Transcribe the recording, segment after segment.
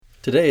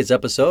Today's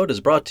episode is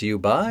brought to you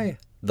by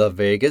the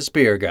Vegas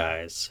Beer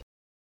Guys.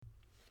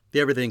 The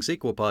Everything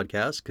Sequel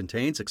podcast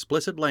contains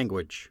explicit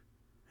language,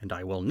 and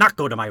I will not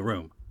go to my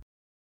room.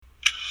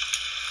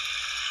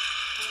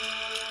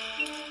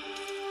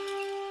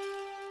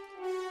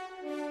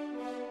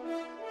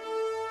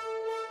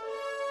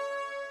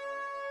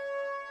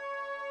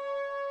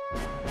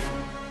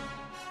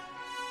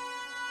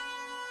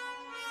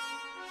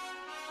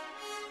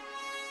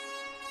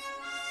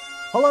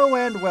 Hello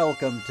and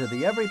welcome to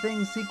the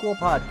Everything Sequel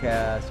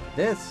podcast.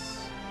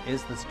 This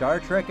is the Star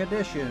Trek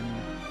edition.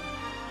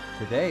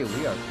 Today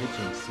we are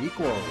pitching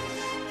sequels.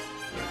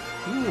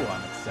 Ooh,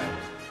 I'm excited.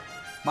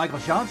 Michael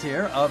Shantz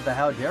here of the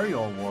How Dare You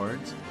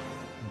Awards.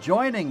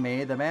 Joining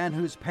me, the man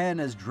whose pen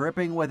is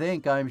dripping with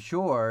ink, I'm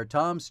sure,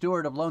 Tom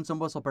Stewart of Lonesome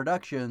Whistle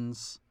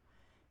Productions.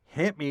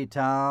 Hit me,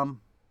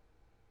 Tom.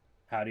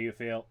 How do you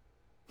feel?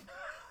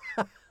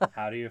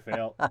 How do you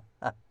feel?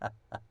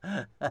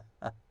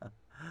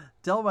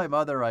 Tell my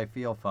mother I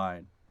feel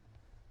fine.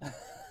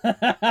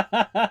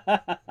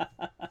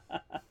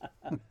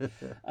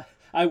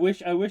 I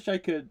wish I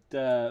could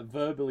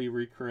verbally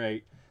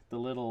recreate the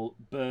little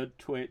bird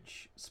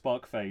twitch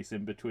Spock face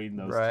in between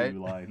those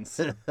two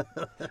lines,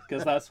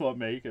 because that's what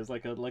makes it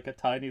like a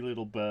tiny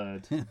little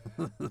bird.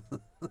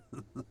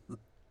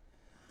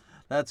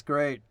 That's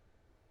great.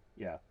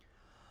 Yeah.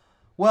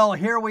 Well,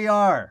 here we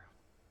are.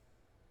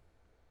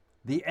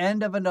 The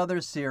end of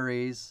another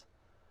series.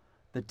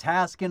 The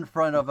task in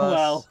front of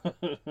us.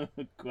 Well,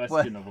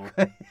 questionable.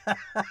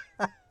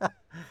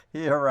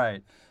 You're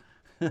right.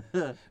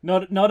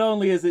 Not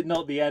only is it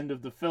not the end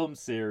of the film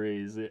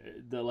series, the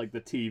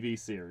TV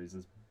series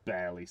has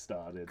barely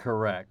started.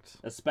 Correct.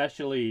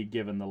 Especially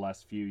given the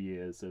last few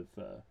years of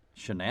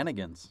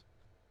shenanigans.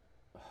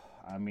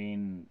 I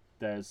mean,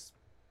 there's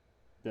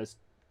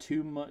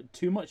too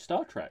much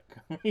Star Trek.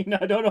 I mean,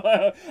 I don't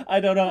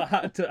know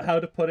how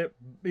to put it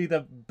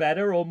either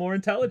better or more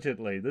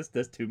intelligently.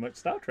 There's too much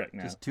Star Trek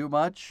now. Just too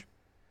much?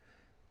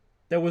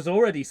 There was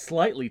already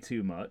slightly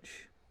too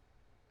much,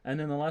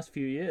 and in the last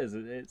few years,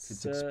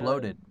 it's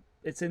exploded.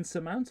 It's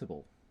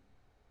insurmountable.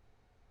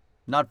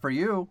 Not for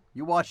you.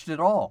 You watched it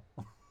all.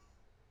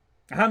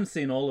 I haven't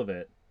seen all of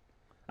it.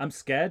 I'm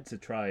scared to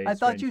try. I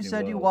thought you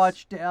said you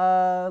watched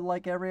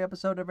like every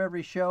episode of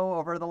every show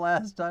over the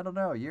last, I don't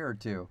know, year or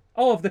two.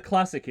 Oh, of the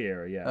classic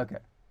era, yeah. Okay.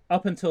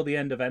 Up until the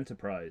end of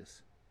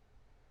Enterprise.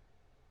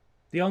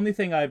 The only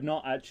thing I've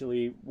not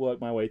actually worked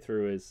my way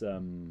through is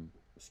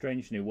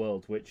Strange New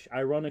Worlds, which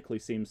ironically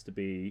seems to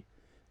be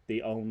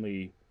the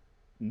only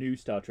new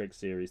Star Trek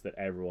series that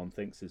everyone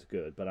thinks is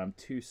good, but I'm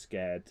too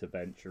scared to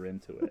venture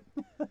into it.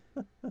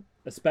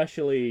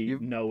 Especially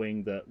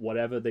knowing that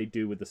whatever they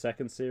do with the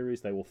second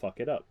series, they will fuck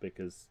it up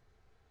because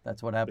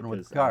that's what happened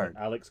with Picard.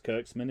 Alex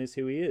Kurtzman is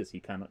who he is. He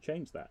cannot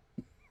change that.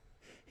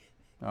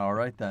 All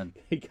right then.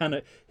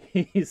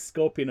 He's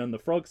Scorpion and the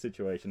Frog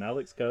situation.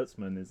 Alex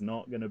Kurtzman is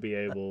not going to be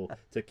able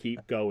to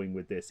keep going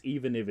with this,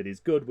 even if it is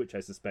good, which I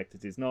suspect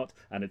it is not,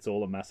 and it's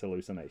all a mass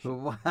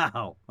hallucination.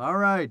 Wow. All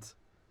right.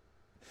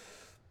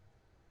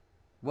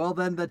 Well,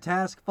 then the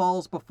task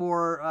falls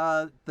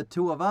before the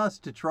two of us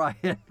to try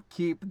and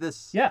keep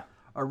this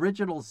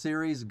original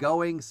series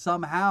going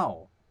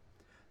somehow.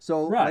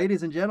 So,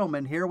 ladies and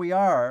gentlemen, here we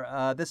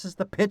are. This is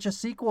the Pitch a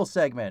Sequel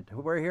segment.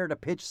 We're here to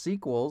pitch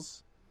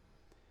sequels.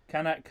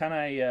 Can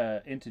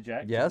I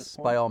interject? Yes,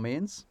 by all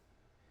means.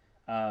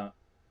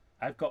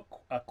 I've got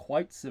a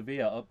quite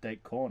severe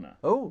update corner.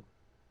 Oh.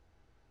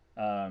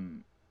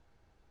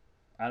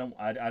 I don't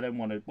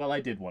want to. Well, I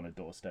did want to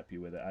doorstep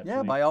you with it. Actually.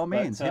 Yeah, by all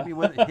means, hit me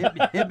with an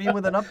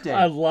update.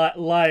 I'm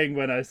lying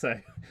when I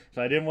say if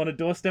I didn't want to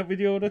doorstep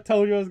with you, I would have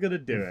told you I was going to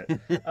do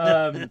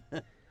it.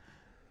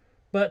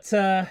 But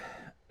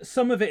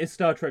some of it is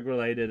Star Trek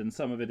related, and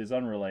some of it is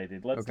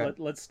unrelated.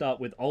 Let's start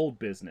with old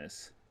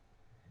business.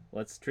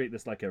 Let's treat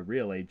this like a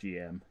real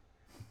AGM.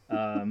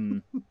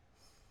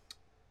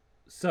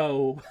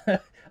 So,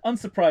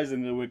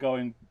 unsurprisingly,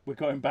 we're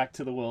going back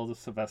to the world of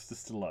Sylvester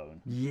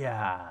Stallone.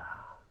 Yeah.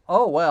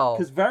 Oh, well.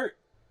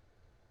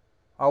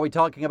 Are we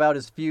talking about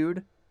his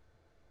feud?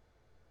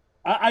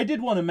 I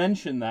did want to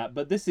mention that,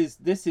 but this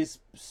is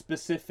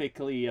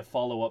specifically a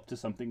follow-up to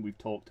something we've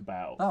talked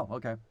about. Oh,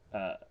 okay.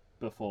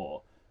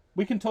 Before.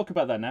 We can talk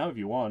about that now if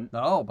you want.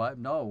 No, but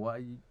no.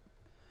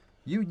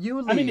 You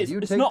lead. I mean,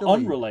 it's not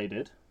unrelated.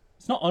 Lead.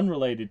 It's not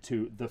unrelated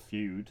to the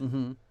feud.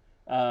 Mm-hmm.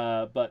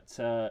 But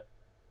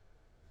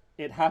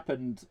it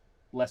happened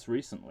less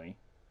recently.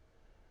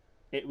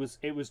 It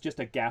was just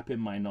a gap in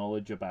my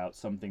knowledge about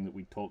something that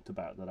we talked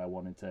about that I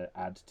wanted to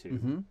add to.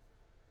 Mm-hmm.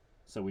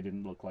 So we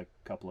didn't look like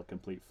a couple of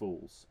complete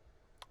fools.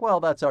 Well,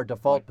 that's our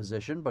default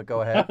position, but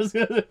go ahead.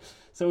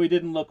 So we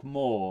didn't look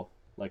more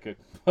like a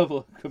couple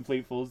of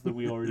complete fools than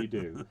we already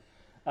do.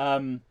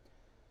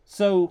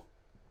 So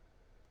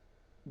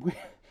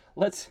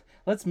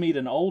let's meet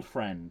an old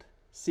friend,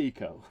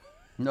 Seiko.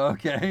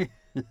 Okay.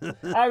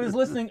 I was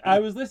listening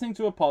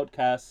to a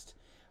podcast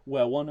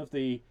where one of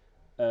the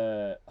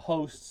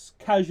hosts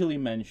casually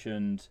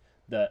mentioned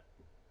that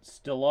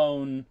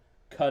Stallone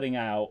cutting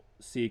out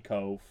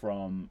Seiko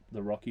from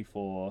the Rocky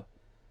IV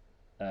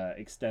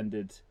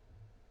extended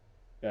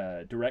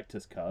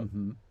director's cut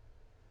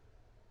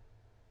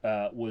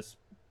was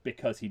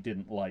because he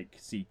didn't like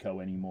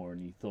Seiko anymore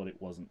and he thought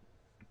it wasn't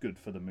good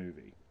for the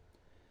movie.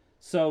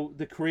 So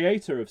the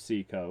creator of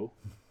Seiko,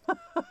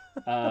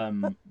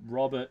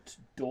 Robert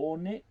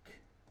Dornick,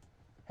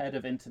 head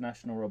of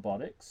International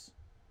Robotics.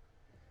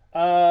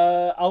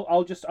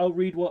 I'll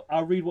read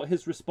what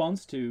his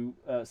response to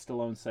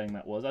Stallone saying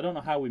that was. I don't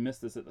know how we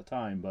missed this at the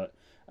time, but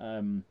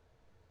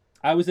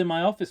I was in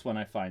my office when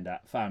I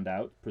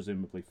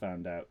presumably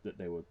found out that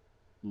they were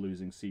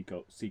losing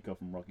Seiko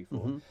from Rocky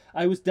IV.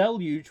 I was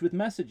deluged with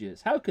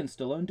messages. How can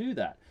Stallone do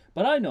that?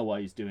 But I know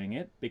why he's doing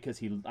it,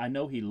 because I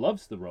know he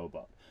loves the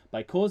robot.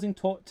 By causing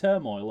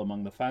turmoil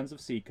among the fans of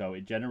Seiko,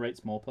 it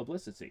generates more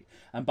publicity.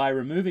 And by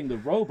removing the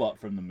robot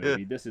from the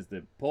movie, this is the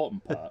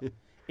important part,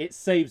 it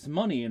saves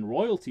money in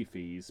royalty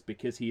fees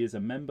because he is a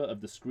member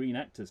of the Screen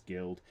Actors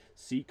Guild.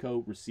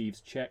 Seiko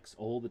receives checks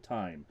all the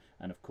time.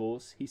 And of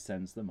course, he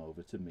sends them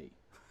over to me.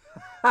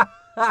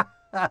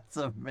 That's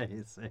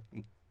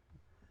amazing.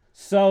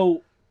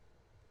 So,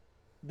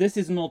 this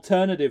is an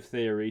alternative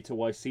theory to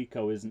why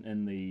Seiko isn't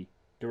in the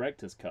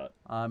director's cut.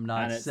 I'm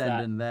not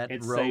sending that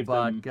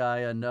robot guy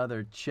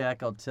another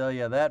check, I'll tell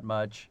you that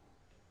much.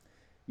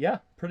 Yeah,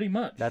 pretty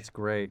much. That's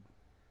great.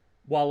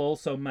 While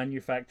also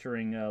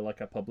manufacturing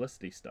like a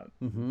publicity stunt.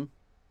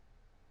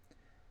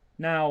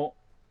 Now,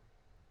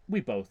 we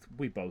both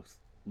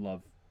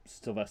love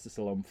Sylvester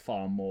Stallone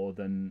far more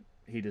than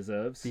he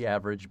deserves. The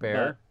average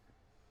bear.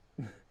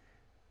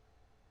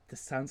 This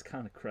sounds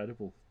kind of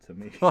credible to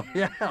me. Oh,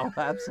 yeah,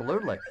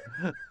 absolutely.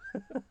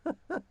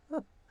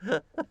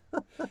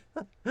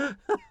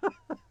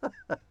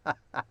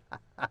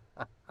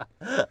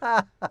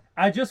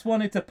 I just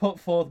wanted to put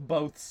forth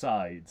both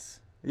sides.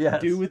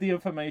 Yes. Do with the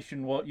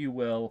information what you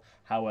will.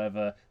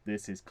 However,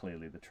 this is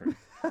clearly the truth.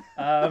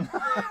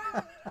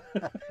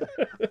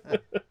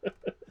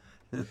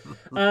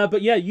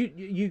 But yeah,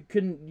 you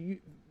can.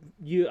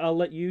 I'll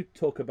let you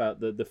talk about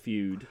the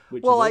feud.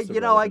 Which well, is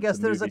also I guess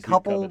there's a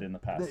couple. In the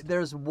past.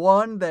 There's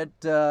one that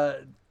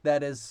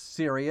is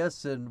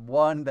serious, and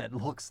one that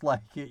looks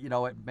like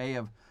it may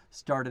have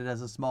started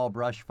as a small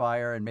brush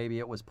fire, and maybe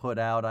it was put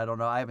out. I don't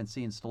know. I haven't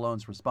seen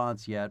Stallone's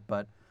response yet,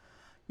 but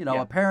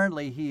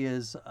apparently he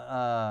is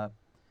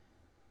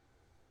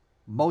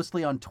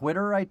mostly on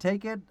Twitter. I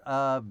take it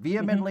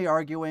vehemently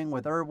arguing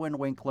with Irwin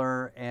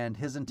Winkler and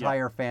his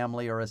entire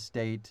family or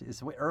estate.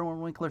 Is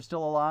Irwin Winkler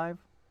still alive?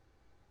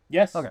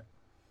 Yes. Okay.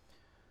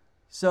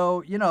 So,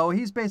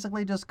 he's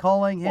basically just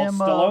calling him...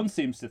 Well, Stallone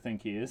seems to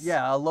think he is.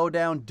 Yeah, a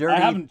low-down, dirty... I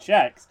haven't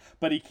checked,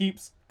 but he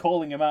keeps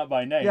calling him out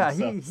by name, yeah,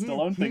 so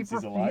Stallone thinks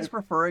he's alive. He's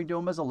referring to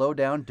him as a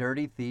low-down,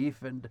 dirty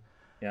thief and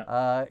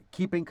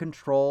keeping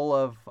control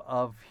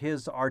of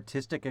his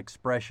artistic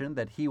expression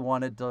that he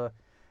wanted to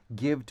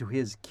give to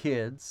his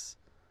kids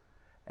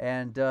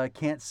and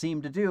can't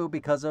seem to do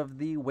because of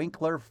the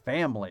Winkler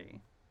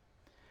family.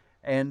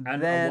 And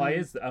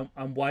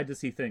why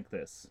does he think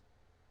this?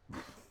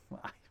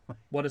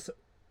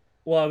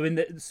 Well, I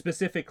mean,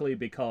 specifically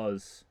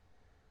because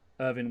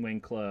Irvin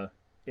Winkler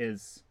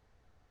is,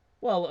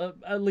 well,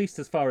 at least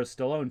as far as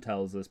Stallone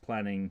tells us,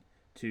 planning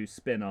to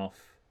spin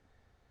off.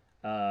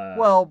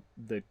 The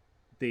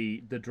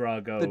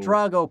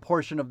Drago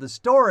portion of the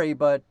story,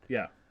 but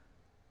yeah,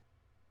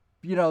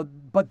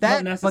 but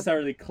that not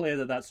necessarily clear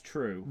that that's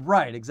true.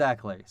 Right,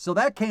 exactly. So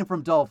that came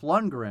from Dolph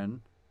Lundgren.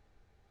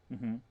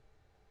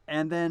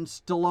 And then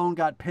Stallone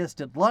got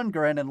pissed at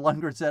Lundgren, and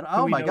Lundgren said,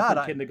 "Oh my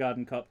God,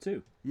 Kindergarten Cop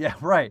 2." Yeah,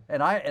 right.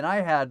 And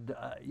I had,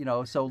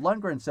 so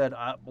Lundgren said,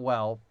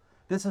 "Well,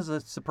 this is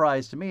a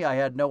surprise to me. I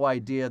had no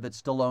idea that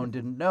Stallone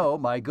didn't know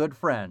my good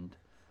friend."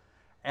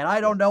 And I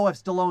don't know if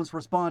Stallone's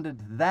responded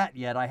to that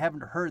yet. I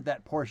haven't heard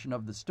that portion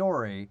of the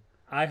story.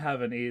 I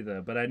haven't either,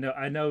 but I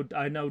know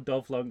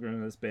Dolph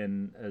Lundgren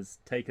has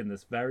taken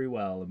this very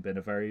well and been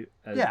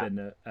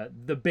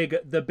the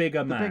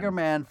bigger man. The bigger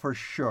man for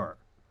sure.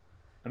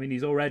 I mean,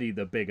 he's already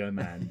the bigger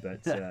man,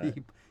 but...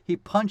 he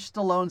punched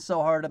Stallone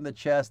so hard in the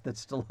chest that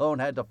Stallone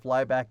had to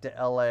fly back to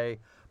L.A.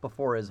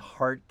 before his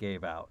heart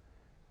gave out.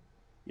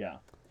 Yeah.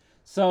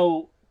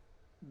 So,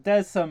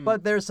 there's some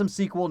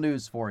sequel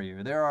news for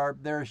you. There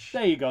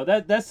you go.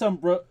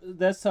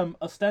 There's some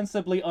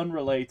ostensibly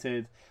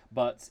unrelated,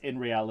 but in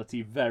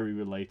reality very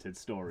related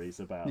stories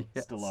about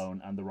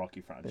Stallone and the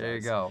Rocky franchise. There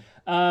you go.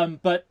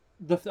 But...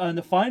 The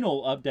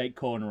final update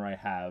corner I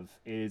have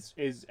is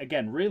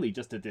again really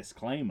just a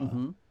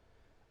disclaimer,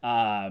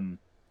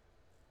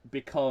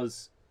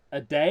 because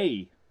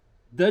the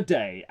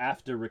day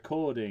after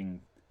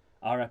recording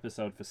our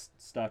episode for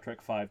Star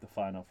Trek V: The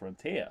Final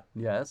Frontier,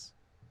 yes,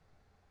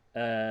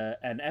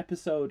 an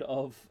episode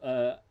of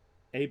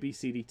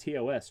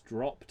ABCDTOS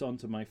dropped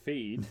onto my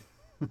feed,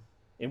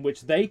 in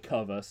which they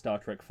cover Star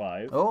Trek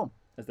V. Oh.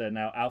 As they're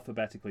now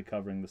alphabetically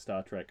covering the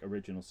Star Trek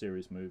original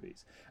series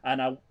movies.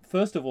 And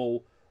first of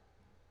all,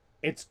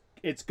 it's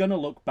going to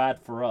look bad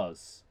for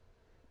us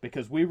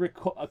because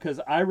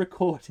I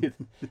recorded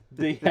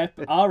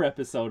our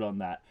episode on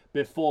that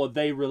before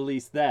they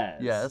released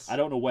theirs. Yes. I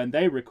don't know when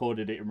they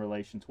recorded it in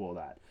relation to all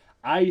that.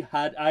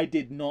 I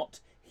did not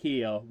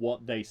hear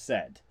what they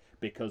said,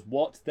 because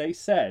what they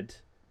said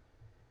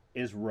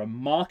is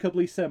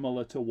remarkably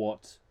similar to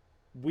what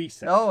we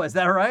said. Oh, is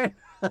that right?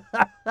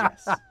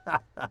 Yes.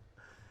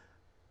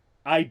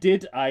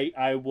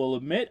 I will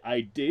admit,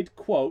 I did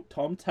quote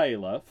Tom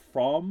Taylor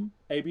from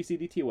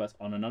ABCDTOS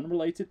on an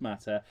unrelated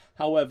matter.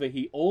 However,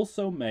 he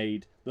also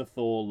made the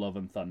Thor Love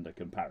and Thunder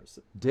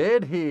comparison.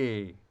 Did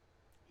he?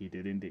 He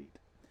did indeed.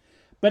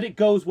 But it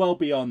goes well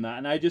beyond that,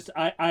 and I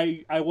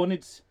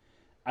wanted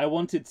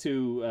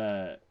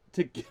to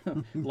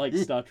like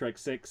Star Trek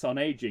 6 on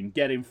aging,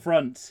 get in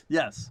front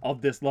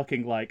of this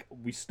looking like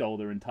we stole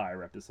their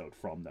entire episode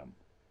from them.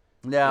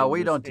 No,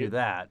 we don't do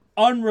that.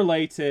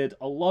 Unrelated,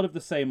 a lot of the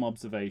same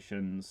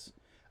observations.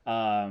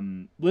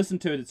 Listen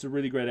to it, it's a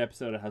really great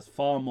episode. It has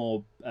far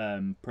more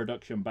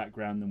production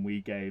background than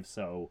we gave,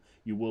 so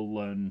you will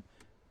learn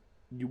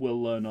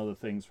other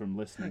things from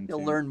listening.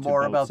 You'll learn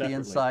more about the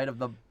inside of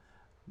the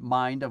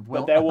mind of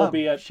Will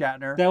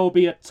Shatner. There will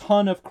be a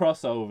ton of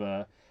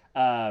crossover.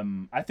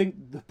 I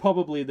think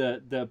probably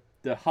the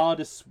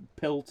hardest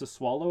pill to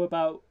swallow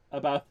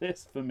about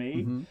this for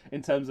me,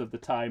 in terms of the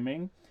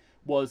timing,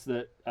 was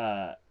that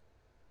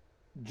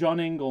John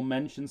Ingle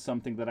mentioned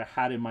something that I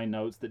had in my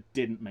notes that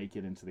didn't make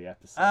it into the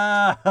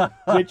episode.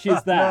 Which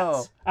is that.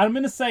 No. I'm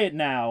going to say it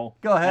now.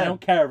 Go ahead. I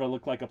don't care if I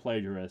look like a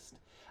plagiarist.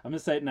 I'm going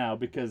to say it now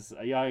because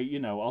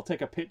I'll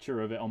take a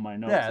picture of it on my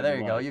notes. Yeah, there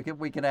you go.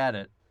 We can add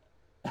it.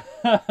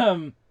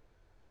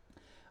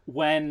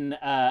 When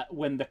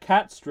the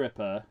cat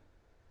stripper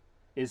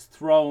is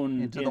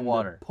thrown into the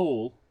water, the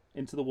pool,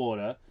 into the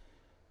water,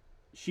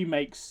 she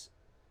makes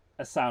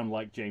a sound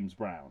like James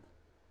Brown.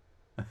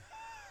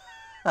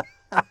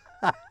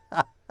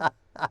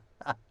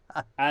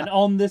 And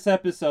on this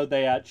episode,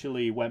 they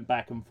actually went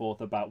back and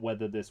forth about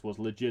whether this was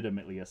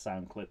legitimately a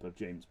sound clip of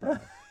James Brown.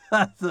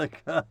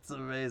 That's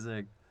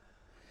amazing.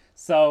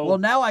 So, well,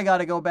 now I got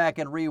to go back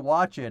and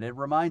rewatch it. It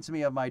reminds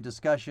me of my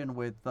discussion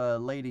with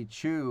Lady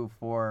Chu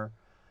for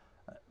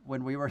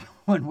when we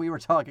were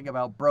talking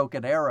about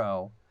Broken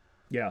Arrow.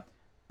 Yeah.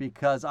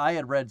 Because I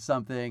had read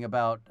something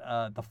about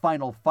the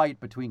final fight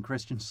between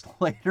Christian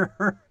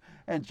Slater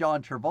and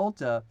John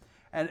Travolta,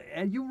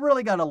 and you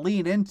really got to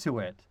lean into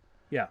it.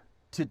 Yeah.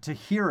 To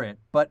hear it,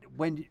 but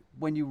when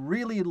you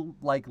really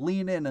like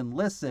lean in and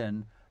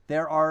listen,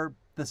 there are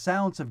the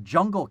sounds of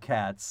jungle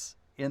cats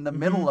in the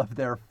middle of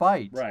their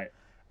fight. Right.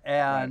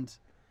 And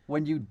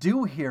when you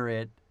do hear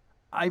it,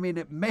 I mean,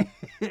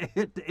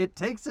 it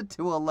takes it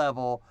to a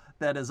level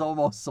that is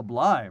almost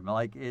sublime.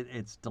 Like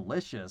it's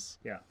delicious.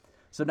 Yeah.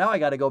 So now I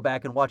got to go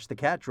back and watch the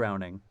cat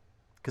drowning,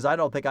 because I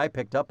don't think I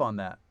picked up on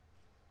that.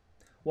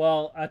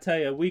 Well, I tell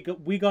you,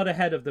 we got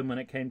ahead of them when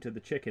it came to the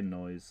chicken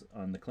noise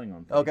on the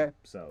Klingon thing. Okay.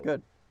 So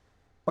good.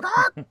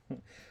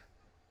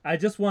 I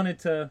just wanted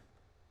to,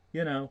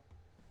 to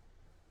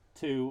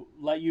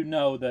let you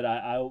know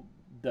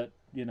that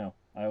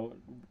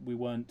we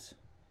weren't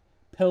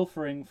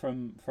pilfering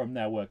from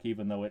their work,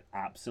 even though it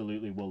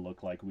absolutely will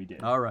look like we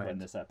did. All right. When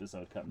this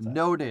episode comes out.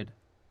 Noted.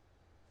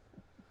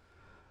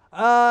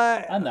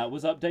 And that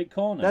was Update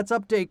Corner. That's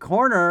Update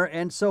Corner,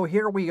 and so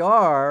here we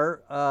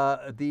are,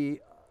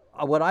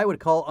 what I would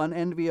call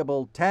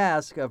unenviable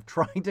task of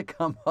trying to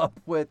come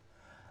up with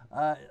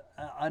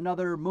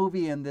another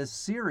movie in this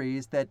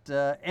series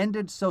that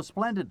ended so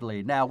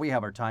splendidly. Now, we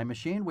have our time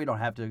machine. We don't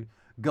have to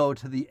go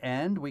to the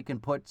end. We can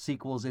put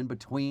sequels in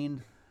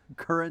between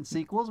current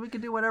sequels. We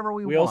can do whatever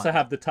we want. We also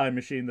have the time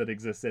machine that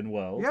exists in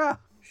World. Yeah.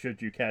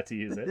 Should you care to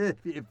use it.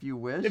 If you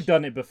wish. They've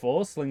done it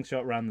before.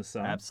 Slingshot Round the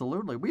Sun.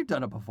 Absolutely. We've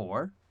done it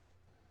before.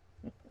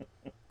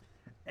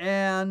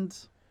 And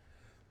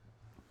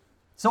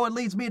so it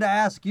leads me to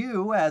ask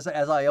you, as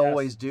I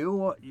always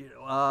do,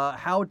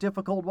 how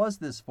difficult was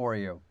this for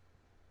you?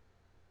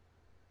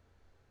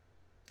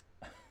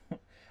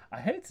 I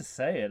hate to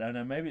say it. I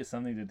know maybe it's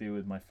something to do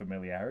with my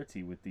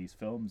familiarity with these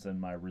films and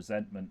my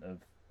resentment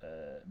of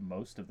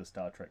most of the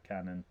Star Trek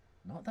canon.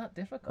 Not that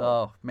difficult.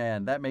 Oh,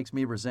 man, that makes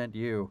me resent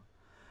you.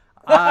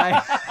 I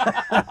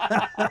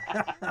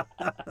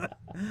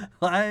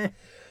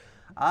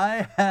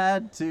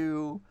had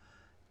to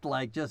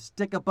just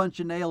stick a bunch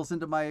of nails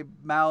into my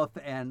mouth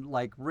and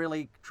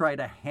really try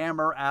to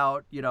hammer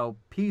out,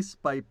 piece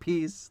by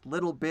piece,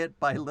 little bit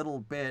by little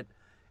bit.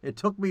 It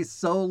took me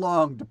so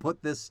long to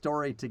put this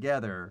story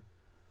together.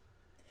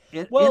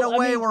 In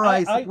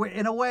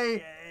a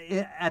way,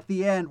 at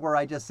the end where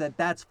I just said,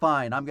 that's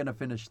fine, I'm going to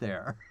finish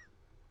there.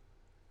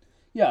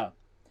 Yeah.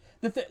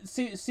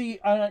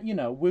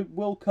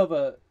 We'll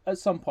cover at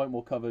some point.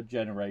 We'll cover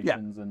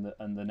Generations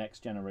and the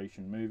next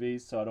generation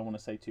movies. So I don't want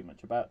to say too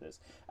much about this.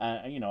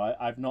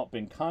 I've not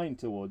been kind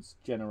towards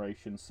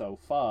Generations so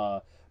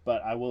far,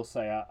 but I will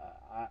say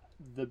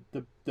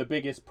the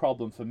biggest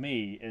problem for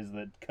me is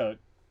that Kirk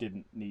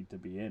didn't need to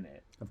be in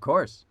it. Of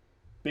course.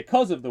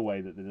 Because of the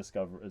way that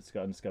the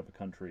Undiscovered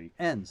Country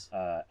ends.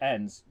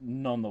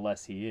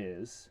 Nonetheless, he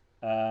is.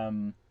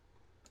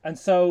 And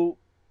so,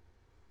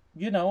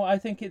 I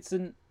think it's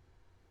an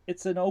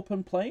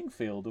open playing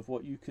field of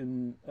what you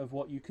can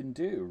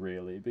do,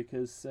 really,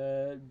 because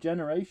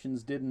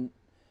Generations didn't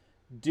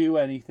do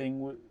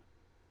anything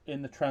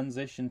in the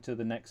transition to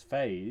the next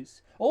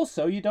phase.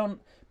 Also, you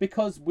don't,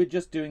 because we're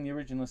just doing the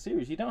original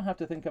series, you don't have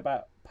to think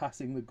about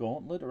passing the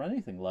gauntlet or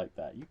anything like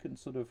that. You can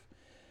sort of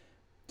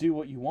do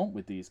what you want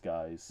with these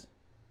guys.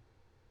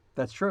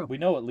 That's true. We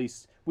know at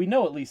least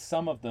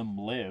some of them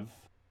live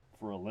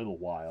for a little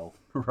while.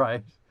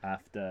 Right.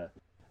 After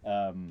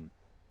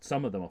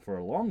some of them are for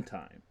a long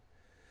time.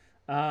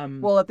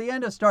 Well, at the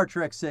end of Star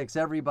Trek 6,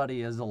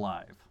 everybody is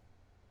alive.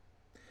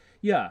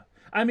 Yeah.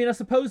 I mean, I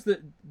suppose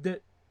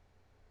that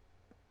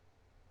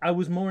I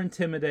was more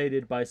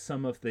intimidated by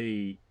some of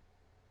the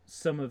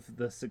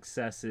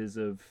successes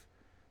of,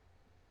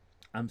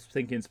 I'm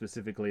thinking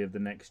specifically of the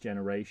Next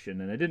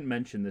Generation, and I didn't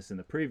mention this in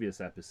the previous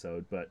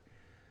episode, but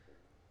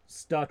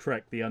Star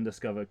Trek The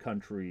Undiscovered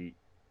Country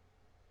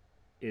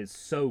is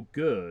so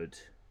good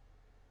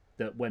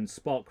that when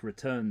Spock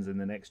returns in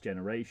the Next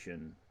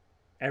Generation,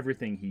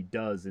 everything he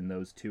does in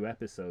those 2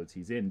 episodes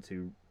he's in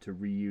to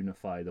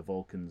reunify the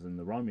Vulcans and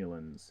the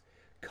Romulans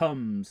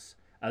comes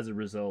as a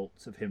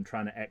result of him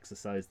trying to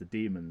exorcise the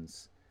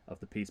demons of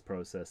the peace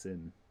process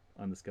in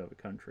Undiscovered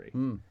Country.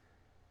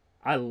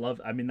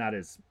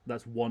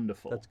 That's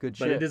wonderful. That's good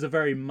but shit. It is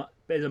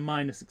a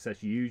minor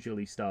success.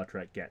 Usually Star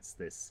Trek gets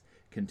this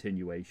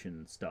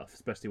continuation stuff,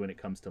 especially when it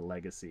comes to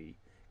legacy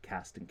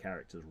cast and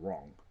characters,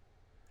 wrong.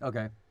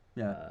 Okay.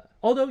 Yeah.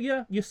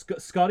 Although,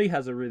 Scotty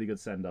has a really good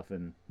send-off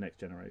in Next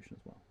Generation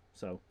as well.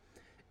 So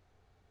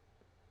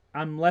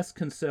I'm less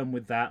concerned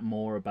with that,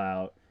 more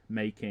about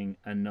making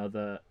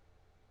another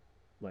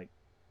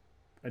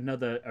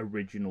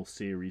original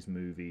series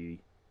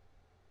movie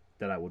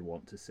that I would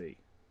want to see.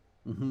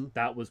 Mm-hmm.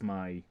 That was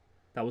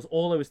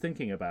all I was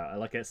thinking about.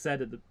 Like I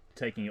said,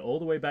 taking it all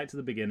the way back to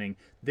the beginning,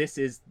 this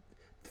is,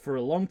 for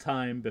a long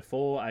time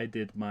before I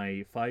did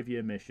my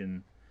 5-year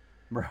mission,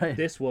 right,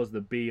 this was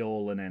the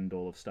be-all and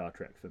end-all of Star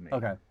Trek for me.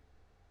 Okay.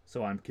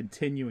 So I'm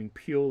continuing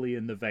purely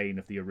in the vein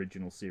of the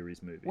original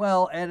series movies.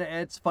 Well, and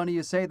it's funny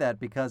you say that,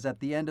 because at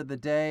the end of the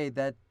day,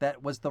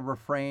 that was the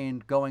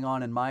refrain going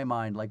on in my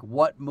mind. Like,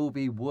 what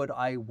movie would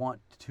I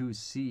want to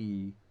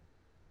see?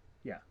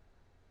 Yeah.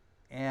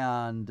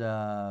 And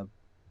I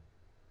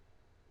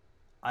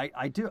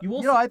do.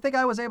 I think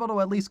I was able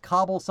to at least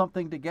cobble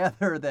something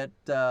together that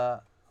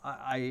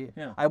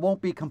I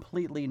won't be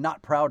completely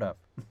not proud of.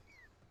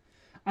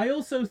 I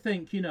also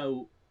think,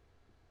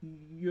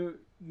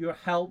 you're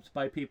helped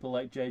by people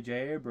like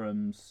J.J.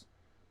 Abrams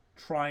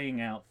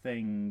trying out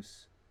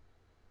things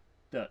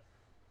that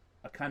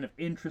are kind of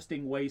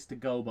interesting ways to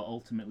go, but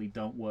ultimately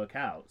don't work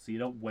out. So you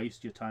don't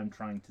waste your time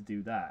trying to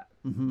do that.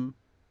 Mm-hmm.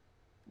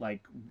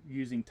 Like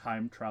using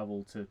time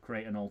travel to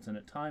create an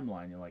alternate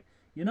timeline. You're like,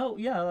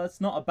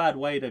 that's not a bad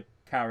way to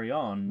carry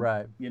on.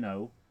 Right.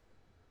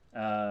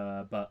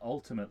 But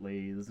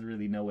ultimately, there's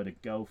really nowhere to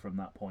go from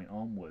that point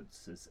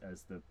onwards,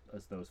 as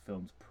those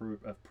films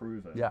have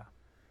proven. Yeah.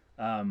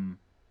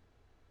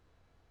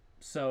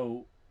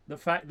 So the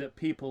fact that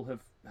people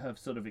have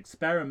sort of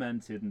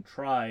experimented and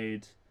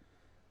tried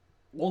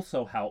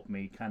also helped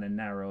me kind of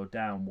narrow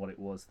down what it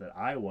was that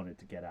I wanted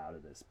to get out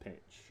of this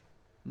pitch.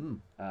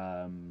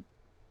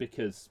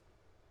 Because,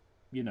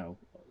 a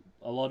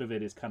lot of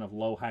it is kind of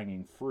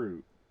low-hanging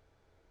fruit.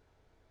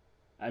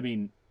 I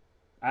mean,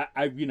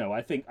 I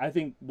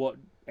think what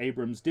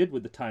Abrams did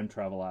with the time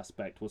travel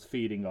aspect was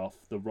feeding off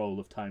the role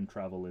of time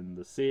travel in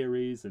the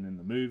series and in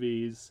the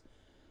movies.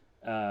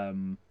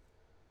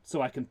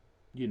 So I can,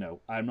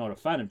 I'm not a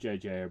fan of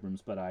J.J.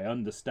 Abrams, but I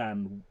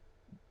understand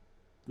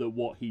that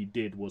what he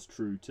did was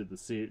true to the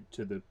spirit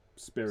of the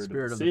series.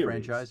 The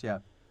franchise, yeah.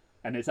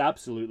 And it's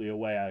absolutely a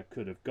way I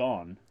could have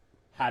gone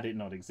had it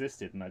not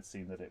existed, and I'd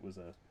seen that it was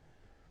a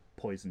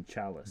poison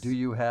chalice. Do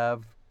you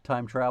have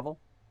time travel?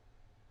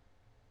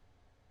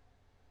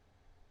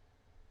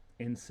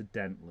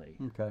 Incidentally.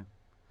 Okay.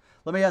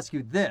 Let me ask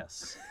you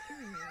this.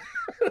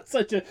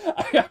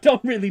 I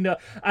don't really know.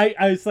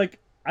 I was like,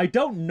 I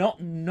don't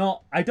not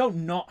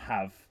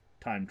have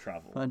time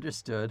travel.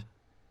 Understood.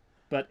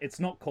 But it's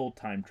not called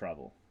time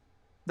travel.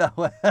 No.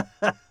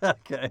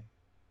 Okay.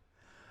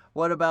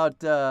 What about,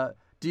 do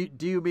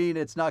you mean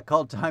it's not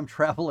called time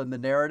travel in the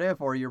narrative,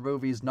 or your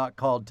movie's not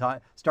called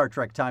Star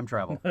Trek Time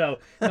Travel? No,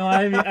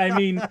 I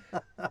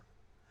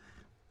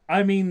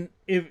mean,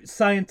 if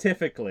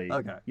scientifically,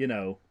 okay.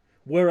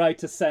 Were I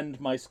to send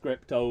my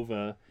script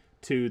over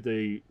to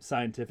the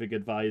scientific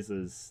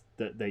advisors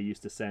that they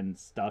used to send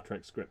Star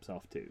Trek scripts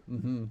off to,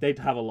 they'd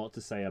have a lot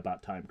to say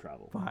about time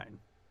travel. Fine.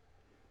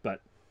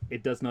 But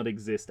it does not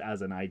exist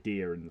as an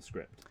idea in the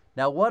script.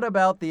 Now, what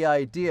about the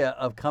idea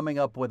of coming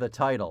up with a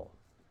title?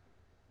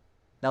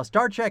 Now,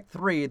 Star Trek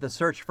 3, The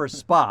Search for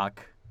Spock,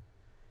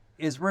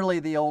 is really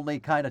the only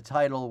kind of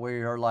title where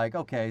you're like,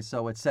 okay,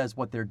 so it says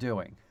what they're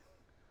doing.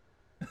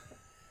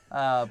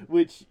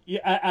 Which,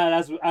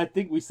 as I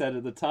think we said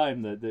at the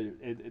time, that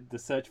the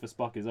search for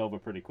Spock is over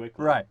pretty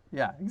quickly. Right.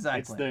 Yeah.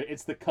 Exactly.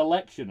 It's the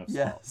collection of Spock.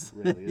 Yes.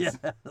 Really. Yes.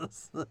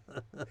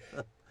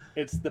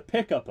 It's the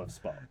pickup of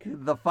Spock.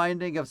 The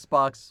finding of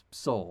Spock's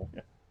soul.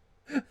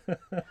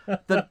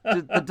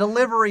 The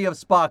delivery of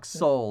Spock's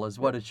soul is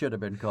what it should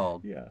have been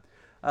called. Yeah.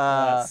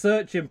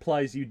 Search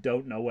implies you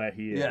don't know where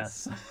he is.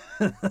 Yes.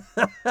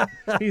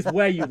 He's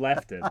where you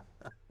left him.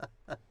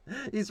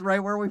 He's right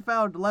where we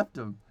left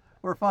him.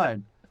 We're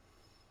fine.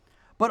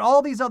 But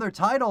all these other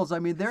titles, I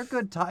mean, they're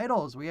good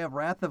titles. We have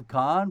Wrath of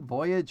Khan,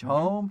 Voyage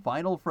Home,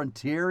 Final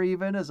Frontier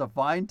even is a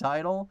fine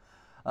title.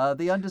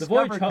 The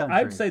Undiscovered Country.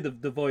 I'd say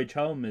the Voyage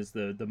Home is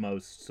the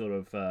most sort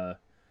of,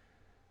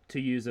 to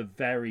use a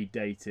very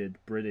dated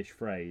British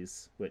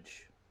phrase,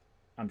 which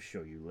I'm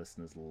sure you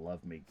listeners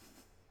love me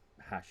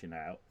hashing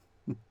out.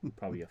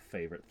 Probably a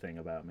favorite thing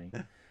about me.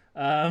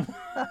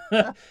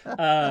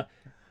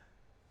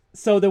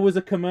 So there was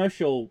a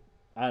commercial,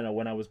 I don't know,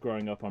 when I was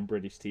growing up on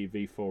British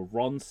TV for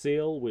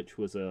Ronseal, which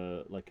was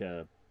a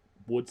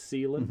wood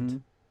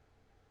sealant.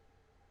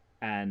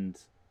 And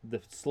the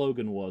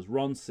slogan was,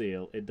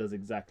 Ronseal, it does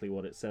exactly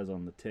what it says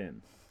on the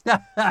tin.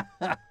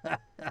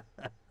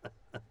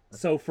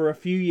 So for a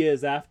few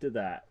years after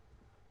that,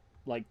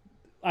 like,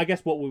 I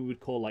guess what we would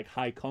call like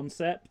high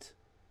concept,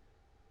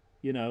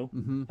 you know,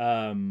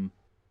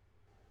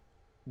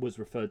 was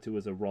referred to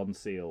as a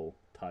Ronseal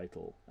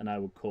title, and I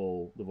would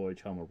call The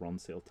Voyage Home a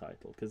Ronseal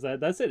title, because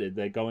that's it.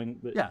 They're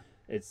going,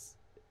 it's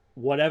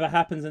whatever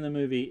happens in the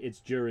movie, it's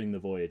during the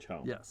Voyage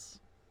Home. Yes.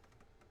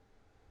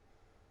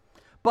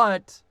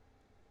 But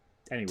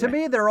anyway, to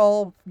me, they're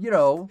all,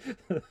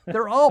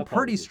 they're all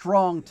pretty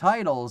strong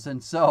titles,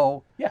 and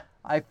so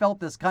I felt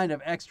this kind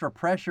of extra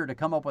pressure to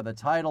come up with a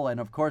title, and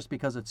of course,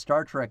 because it's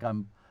Star Trek,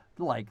 I'm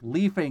like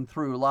leafing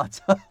through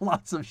lots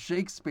of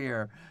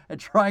Shakespeare and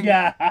trying,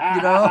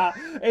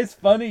 It's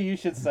funny you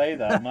should say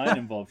that. Mine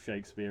involved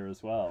Shakespeare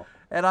as well.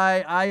 And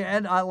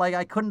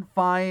I couldn't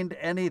find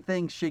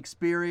anything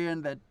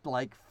Shakespearean that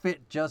like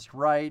fit just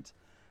right.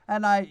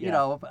 And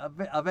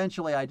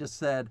eventually I just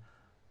said,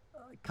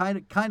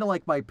 kind of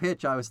like my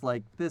pitch, I was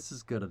like, this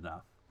is good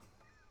enough.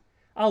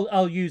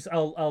 I'll use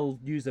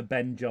a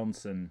Ben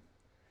Jonson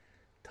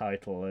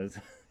title as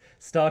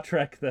Star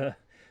Trek the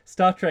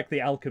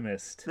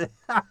Alchemist.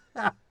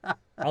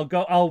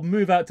 I'll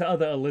move out to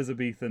other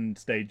Elizabethan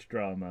stage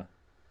drama.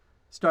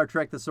 Star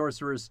Trek the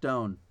Sorcerer's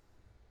Stone.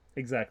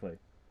 Exactly.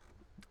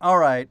 All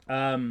right.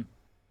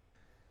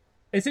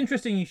 It's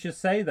interesting you should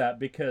say that,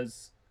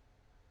 because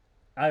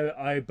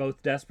I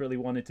both desperately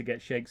wanted to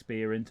get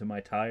Shakespeare into my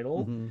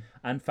title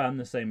and found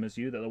the same as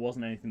you, that there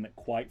wasn't anything that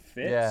quite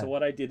fit. Yeah. So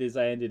what I did is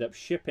I ended up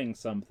shipping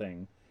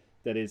something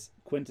that is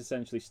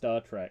quintessentially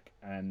Star Trek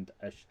and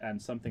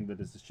something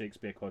that is a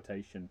Shakespeare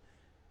quotation,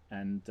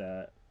 and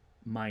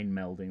mind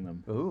melding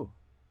them. Ooh.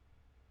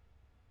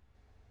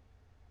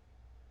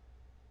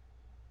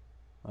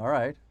 All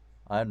right.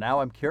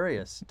 Now I'm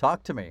curious.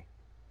 Talk to me.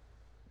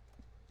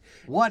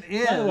 What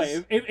is... By the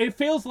way, it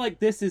feels like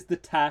this is the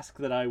task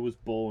that I was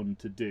born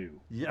to do.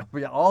 Yeah,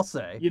 I'll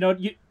say.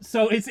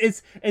 So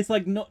it's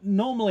like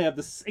normally I have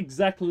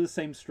exactly the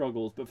same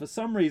struggles, but for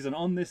some reason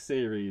on this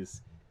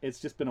series, it's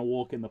just been a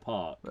walk in the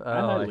park.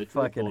 Oh, I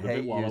fucking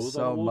hate you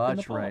so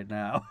much right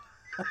now.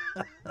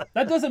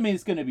 That doesn't mean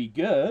it's going to be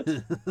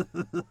good.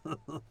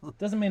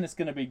 Doesn't mean it's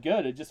going to be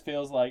good. It just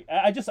feels like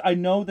I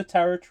know the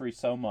territory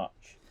so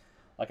much.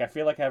 Like, I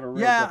feel like I have a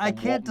real... Yeah, I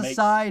can't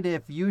decide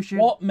if you should...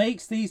 What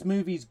makes these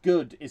movies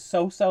good is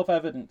so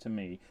self-evident to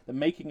me that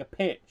making a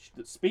pitch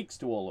that speaks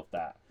to all of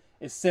that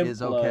is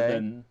simpler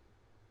than...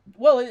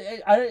 Well,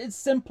 it's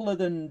simpler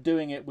than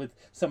doing it with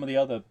some of the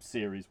other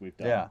series we've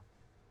done. Yeah.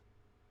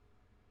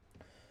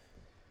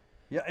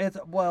 Yeah,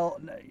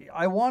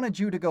 I wanted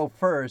you to go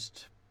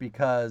first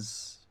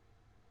because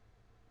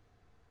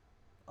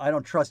I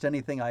don't trust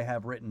anything I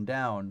have written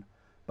down.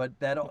 But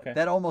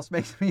that almost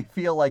makes me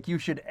feel like you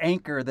should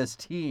anchor this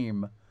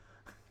team.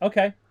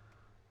 Okay.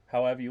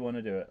 However you want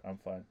to do it, I'm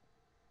fine.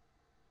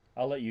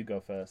 I'll let you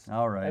go first.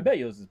 All right. I bet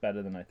yours is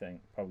better than I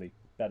think. Probably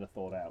better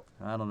thought out.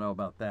 I don't know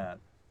about that.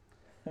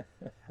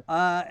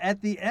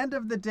 At the end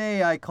of the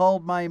day, I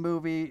called my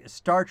movie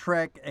Star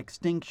Trek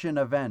Extinction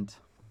Event.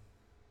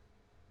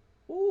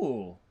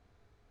 Ooh.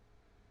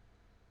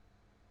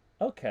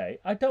 Okay.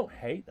 I don't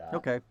hate that.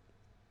 Okay.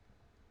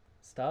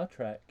 Star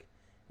Trek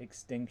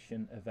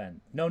Extinction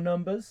Event. No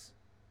numbers?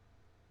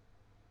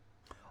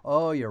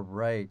 Oh, you're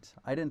right.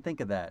 I didn't think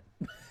of that.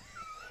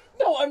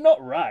 No, I'm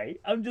not right.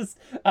 I'm just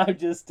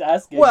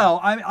asking. Well,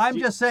 I'm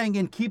just saying,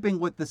 in keeping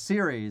with the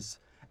series.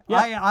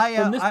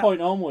 Yeah. From this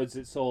point onwards,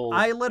 it's all.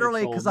 I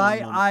literally, because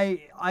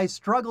I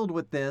struggled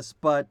with this,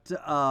 but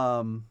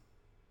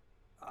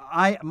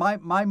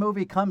my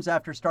movie comes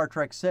after Star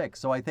Trek 6,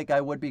 so I think I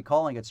would be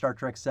calling it Star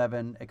Trek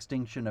 7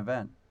 Extinction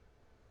Event.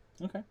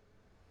 Okay.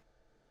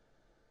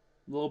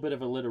 A little bit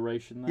of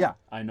alliteration there. Yeah.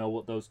 I know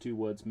what those two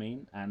words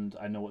mean, and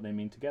I know what they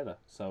mean together.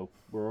 So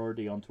we're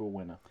already onto a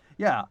winner.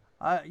 Yeah.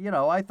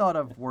 I thought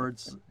of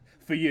words...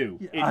 For you.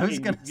 I was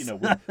going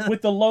to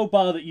with the low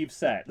bar that you've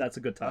set, that's a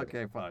good target.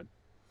 Okay, fine.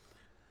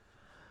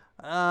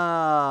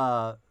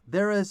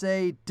 There is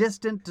a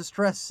distant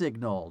distress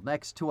signal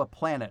next to a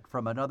planet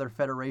from another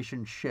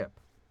Federation ship.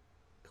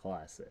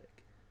 Classic.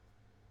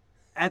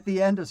 at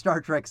the end of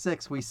Star Trek VI,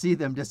 we see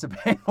them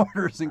disobeying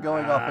orders and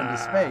going off into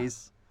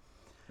space.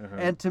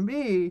 And to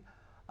me,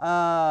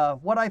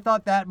 what I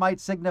thought that might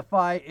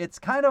signify, it's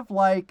kind of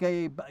like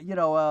a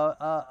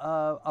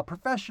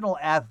professional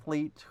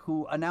athlete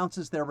who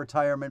announces their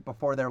retirement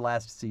before their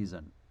last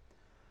season.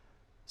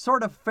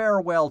 Sort of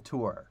farewell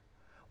tour.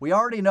 We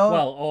already know.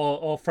 Well,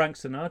 or Frank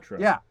Sinatra.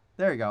 Yeah,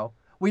 there you go.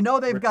 We know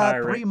they've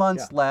got 3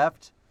 months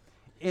left.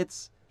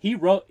 He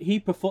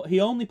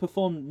only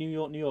performed New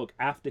York, New York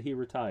after he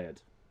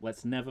retired.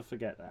 Let's never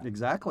forget that.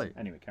 Exactly.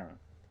 Anyway, carry on.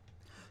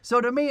 So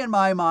to me, in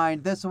my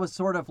mind, this was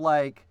sort of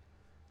like,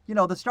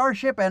 the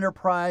Starship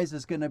Enterprise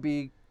is going to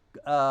be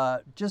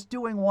just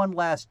doing one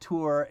last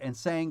tour and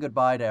saying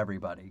goodbye to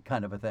everybody,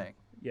 kind of a thing.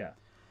 Yeah.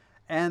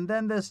 And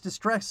then this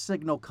distress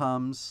signal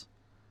comes,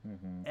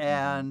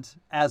 and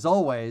as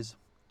always,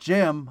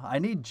 Jim, I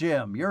need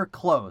Jim. You're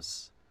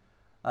close.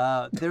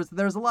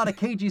 There's a lot of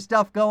cagey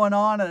stuff going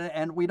on,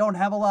 and we don't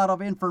have a lot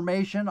of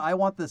information. I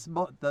want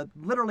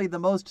literally the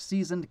most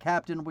seasoned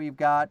captain we've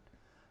got.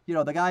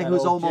 The guy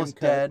who's almost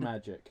dead.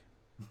 Magic.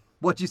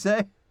 What'd you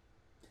say?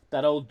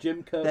 That old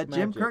Jim Kirk magic. That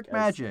Jim Kirk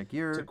magic.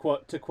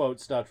 To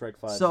quote Star Trek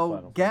V.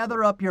 So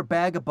gather up your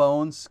bag of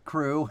bones,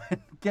 crew, and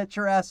get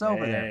your ass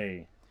over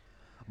there.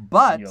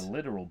 But your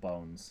literal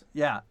bones.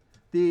 Yeah.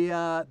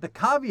 The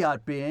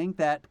caveat being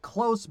that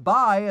close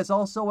by is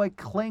also a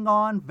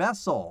Klingon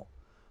vessel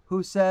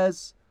who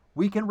says,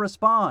 we can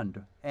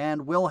respond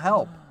and we'll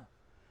help.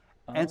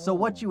 And so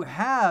what you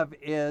have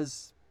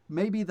is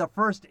maybe the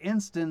first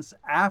instance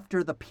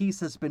after the peace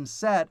has been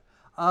set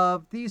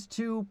of these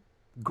two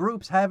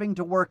groups having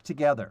to work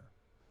together.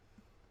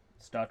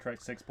 Star Trek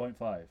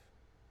 6.5.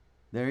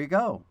 There you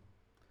go.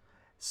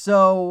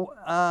 So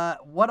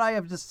what I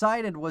have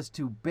decided was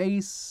to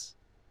base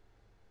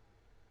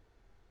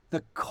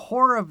the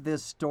core of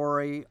this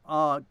story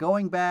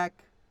going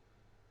back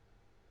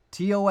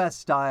TOS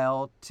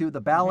style to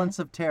the Balance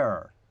of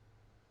Terror.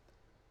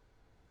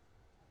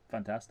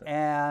 Fantastic.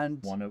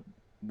 And one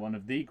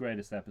of the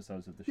greatest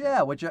episodes of the show.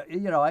 Yeah, which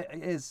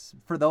is,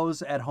 for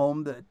those at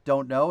home that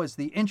don't know, is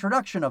the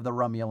introduction of the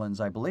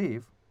Romulans, I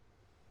believe.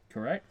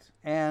 Correct.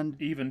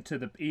 And even to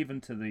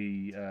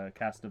the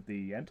cast of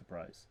the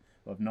Enterprise,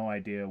 who have no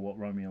idea what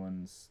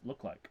Romulans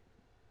look like.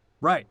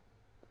 Right.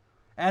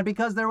 And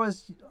because there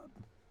was,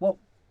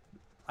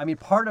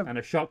 part of... And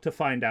a shock to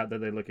find out that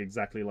they look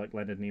exactly like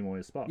Leonard Nimoy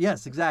as Spock.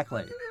 Yes,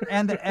 exactly.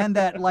 and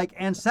that, like,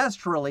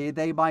 ancestrally,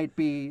 they might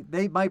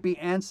be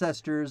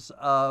ancestors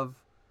of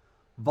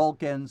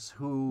Vulcans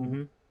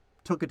who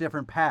took a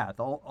different path,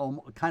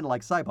 kind of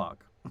like Cyborg.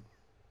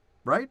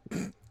 Right?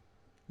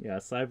 Yeah,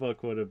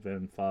 Cyborg would have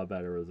been far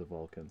better as a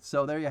Vulcan.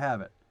 So there you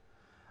have it.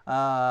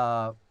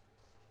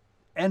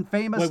 And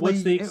famously,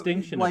 what's the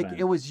extinction event?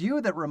 It was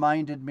you that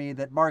reminded me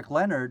that Mark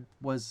Leonard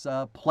was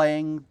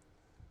playing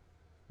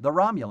the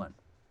Romulan.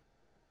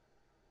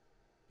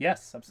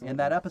 Yes, absolutely. In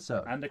that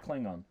episode. And a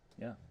Klingon,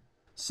 yeah.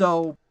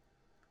 So,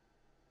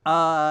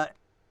 the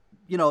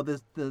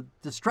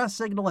distress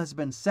signal has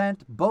been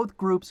sent. Both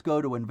groups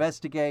go to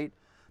investigate.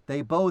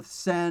 They both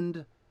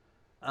send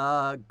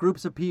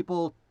groups of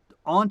people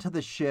onto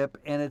the ship,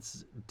 and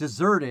it's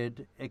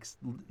deserted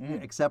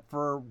except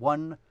for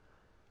one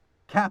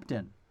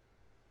captain.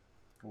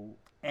 Ooh.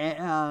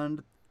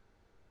 And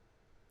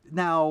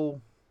now,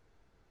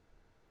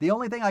 the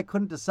only thing I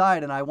couldn't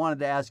decide, and I wanted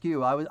to ask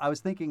you, I was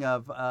thinking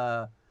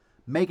of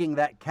making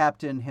that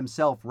captain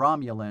himself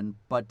Romulan,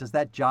 but does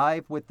that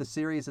jive with the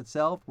series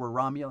itself? Were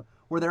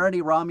there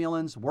any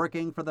Romulans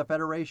working for the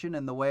Federation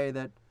in the way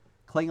that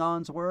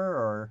Klingons were,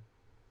 or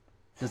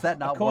does that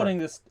not work?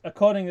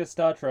 According to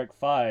Star Trek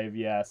V,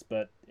 yes,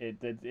 but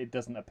it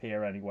doesn't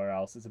appear anywhere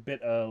else. It's a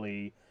bit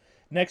early.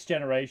 Next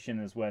Generation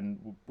is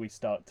when we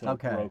start to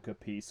broker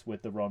peace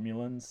with the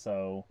Romulans.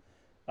 So,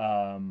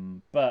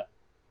 but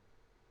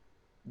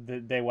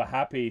they were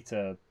happy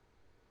to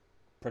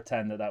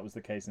pretend that was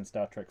the case in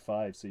Star Trek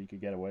V, so you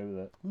could get away with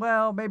it.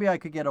 Well, maybe I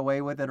could get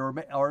away with it,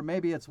 or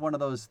maybe it's one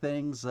of those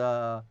things.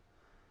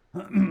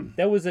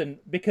 There was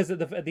because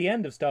at the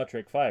end of Star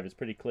Trek V, it's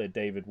pretty clear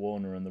David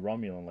Warner and the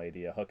Romulan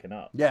lady are hooking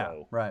up. Yeah,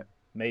 so right.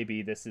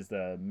 Maybe this is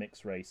the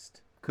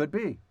mixed-raced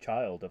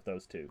child of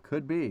those two.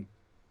 Could be.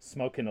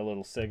 Smoking a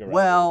little cigarette.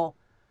 Well,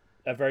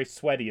 a very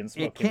sweaty and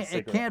smoking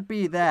cigarette. It can't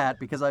be that,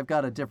 because I've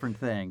got a different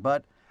thing.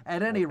 But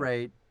at any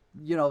rate,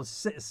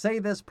 say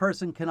this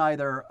person can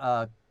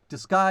either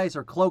disguise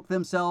or cloak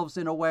themselves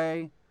in a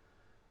way,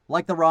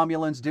 like the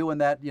Romulans do in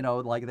that,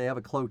 like they have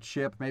a cloaked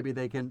ship. Maybe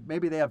they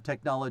have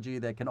technology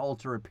that can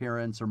alter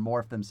appearance or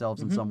morph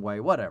themselves in some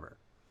way, whatever.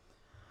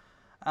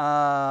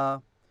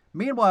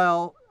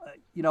 Meanwhile,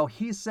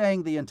 he's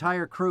saying the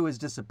entire crew has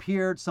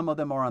disappeared. Some of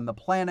them are on the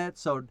planet.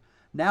 So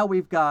now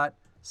we've got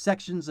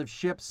sections of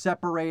ships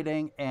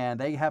separating, and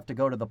they have to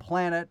go to the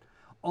planet,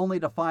 only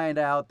to find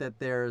out that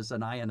there's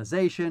an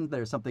ionization,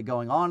 there's something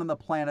going on the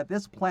planet.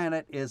 This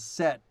planet is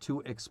set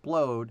to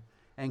explode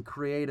and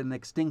create an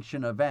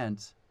extinction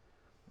event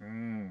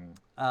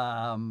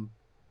that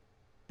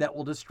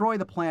will destroy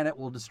the planet,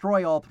 will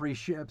destroy all three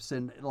ships,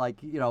 and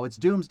it's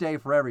doomsday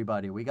for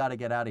everybody. We got to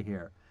get out of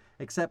here.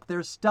 except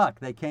they're stuck.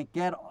 They can't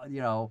get,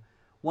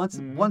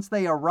 once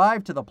they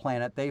arrive to the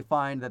planet, they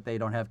find that they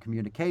don't have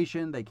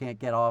communication. They can't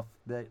get off.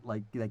 They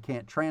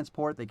can't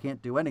transport. They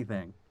can't do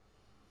anything.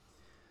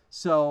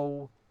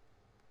 So,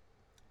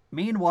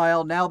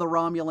 meanwhile, now the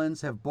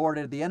Romulans have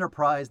boarded the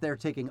Enterprise. They're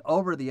taking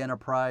over the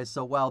Enterprise.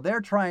 So while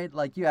they're trying,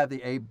 you have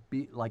the a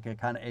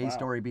kind of A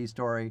story, B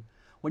story.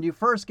 When you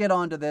first get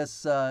onto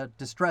this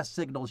distress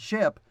signal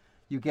ship,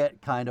 you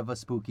get kind of a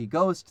spooky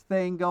ghost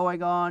thing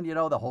going on.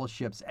 The whole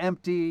ship's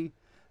empty.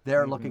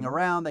 They're looking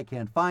around. They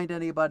can't find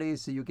anybody.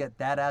 So you get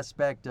that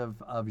aspect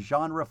of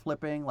genre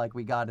flipping like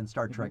we got in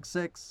Star Trek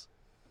VI.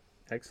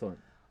 Excellent.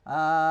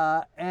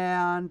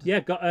 And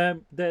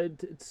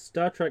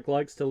Star Trek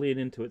likes to lean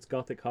into its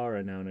gothic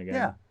horror now and again.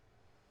 Yeah.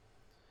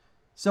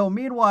 So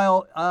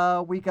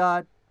meanwhile, we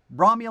got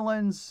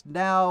Romulans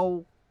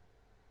now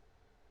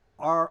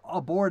are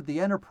aboard the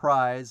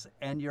Enterprise,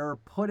 and you're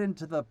put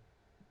into the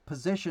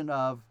position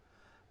of,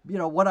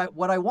 what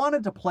I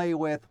wanted to play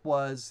with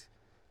was,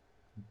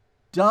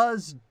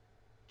 does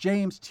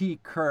James T.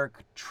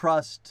 Kirk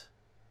trust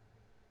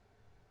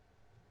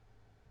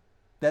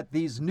that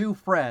these new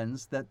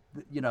friends, that,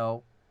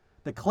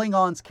 the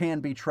Klingons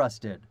can be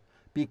trusted?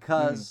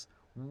 Because,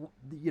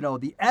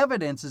 the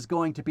evidence is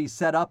going to be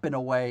set up in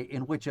a way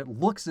in which it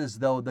looks as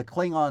though the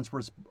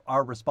Klingons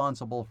are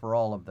responsible for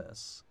all of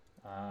this.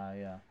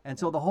 Yeah. And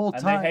so the whole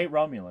time... And they hate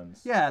Romulans.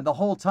 Yeah, and the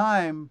whole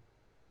time,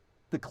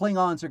 the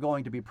Klingons are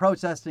going to be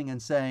protesting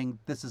and saying,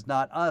 this is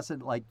not us,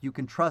 and you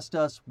can trust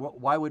us.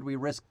 Why would we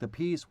risk the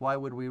peace? Why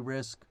would we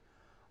risk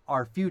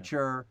our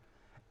future?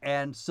 Yeah.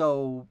 And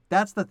so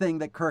that's the thing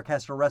that Kirk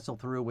has to wrestle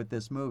through with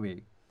this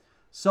movie.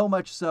 So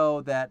much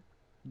so that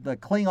the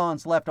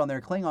Klingons left on their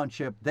Klingon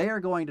ship, they are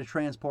going to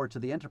transport to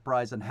the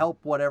Enterprise and help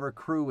whatever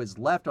crew is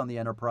left on the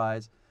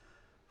Enterprise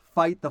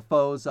fight the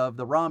foes of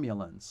the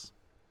Romulans.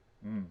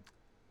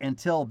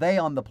 Until they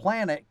on the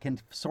planet can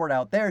sort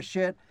out their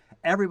shit,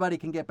 everybody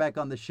can get back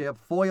on the ship,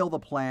 foil the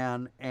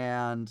plan,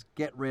 and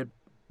get rid,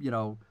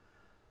 blah,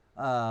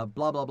 blah,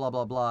 blah,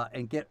 blah, blah,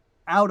 and get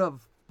out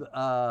of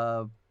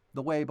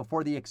the way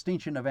before the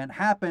extinction event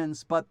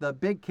happens. But the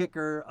big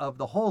kicker of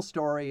the whole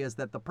story is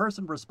that the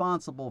person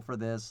responsible for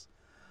this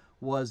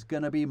was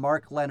going to be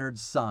Mark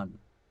Leonard's son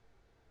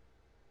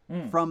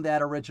from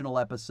that original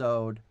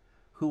episode,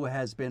 who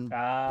has been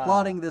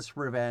plotting this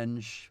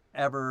revenge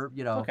ever,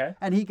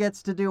 and he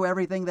gets to do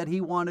everything that he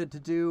wanted to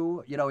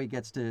do. He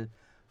gets to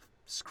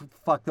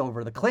fuck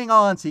over the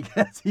Klingons.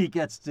 He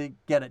gets to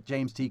get at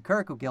James T.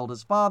 Kirk, who killed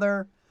his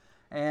father.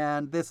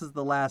 And this is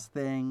the last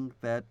thing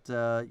that,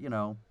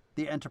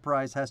 the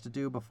Enterprise has to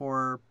do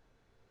before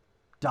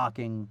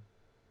docking.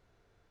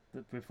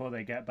 Before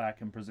they get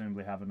back and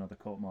presumably have another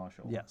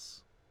court-martial.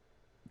 Yes.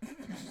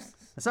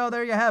 So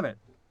there you have it.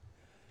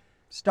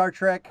 Star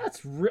Trek.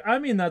 That's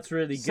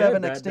really good.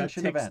 7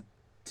 extinction event.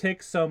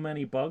 Ticks so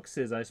many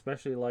boxes. I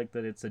especially like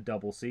that it's a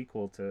double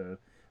sequel to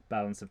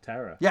Balance of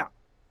Terror. Yeah.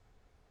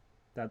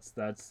 That's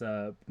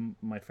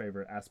my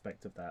favorite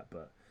aspect of that.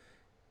 But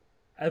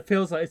it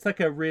feels like it's like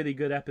a really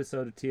good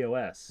episode of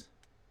TOS.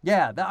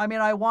 Yeah.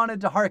 I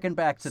wanted to harken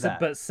back to that.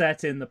 But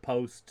set in the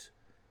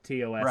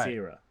post-TOS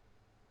era,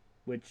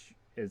 which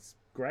is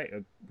great.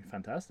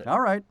 Fantastic. All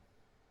right.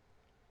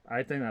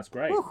 I think that's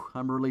great. Whew,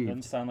 I'm relieved.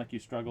 Doesn't sound like you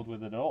struggled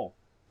with it at all.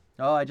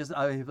 Oh, I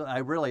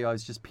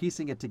was just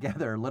piecing it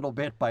together little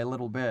bit by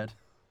little bit.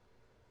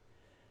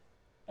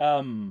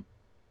 I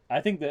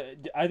think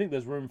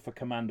there's room for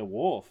Commander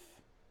Worf.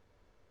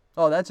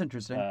 Oh, that's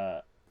interesting.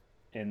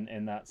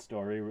 In that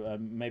story,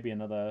 maybe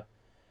another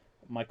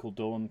Michael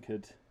Dorn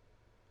could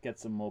get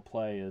some more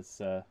play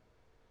as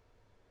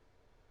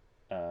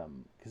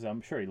because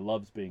I'm sure he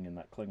loves being in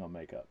that Klingon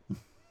makeup.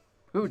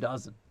 Who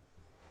doesn't?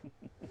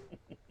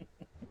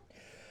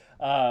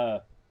 Yeah,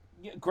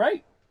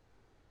 great.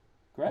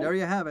 There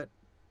you have it.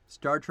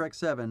 Star Trek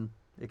 7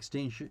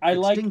 Extinction. I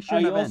Event.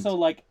 also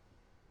like,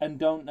 and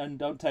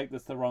don't take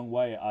this the wrong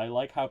way. I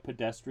like how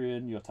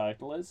pedestrian your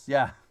title is.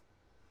 Yeah.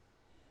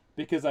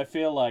 Because I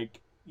feel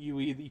like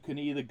you can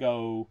either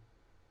go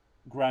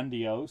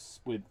grandiose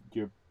with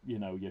your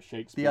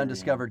Shakespeare, the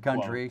undiscovered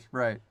country, quote,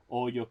 right?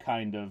 Or your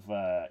kind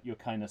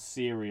of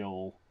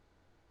serial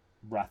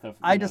Wrath of.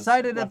 I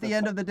decided at the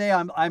end of the day,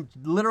 I'm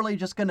literally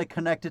just going to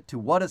connect it to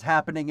what is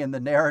happening in the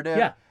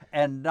narrative,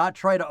 and not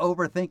try to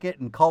overthink it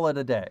and call it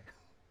a day.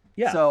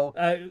 Yeah. So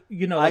I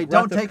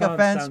don't take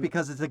offense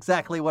because it's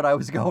exactly what I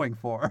was going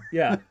for.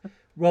 Yeah.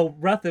 Well,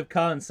 Wrath of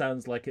Khan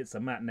sounds like it's a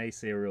matinee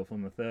serial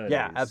from the 30s.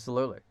 Yeah,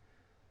 absolutely.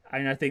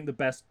 And I think the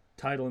best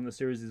title in the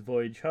series is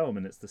Voyage Home,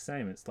 and it's the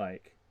same. It's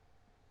like,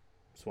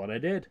 it's what I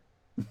did.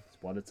 It's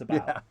what it's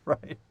about. Yeah,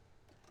 right.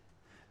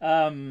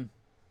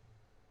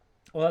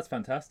 Well, that's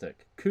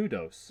fantastic.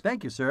 Kudos.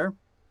 Thank you, sir.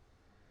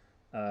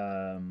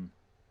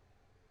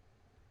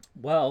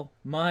 Well,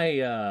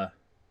 my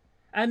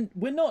and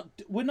we're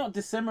not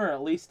dissimilar,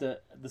 at least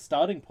at the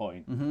starting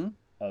point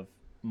of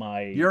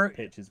my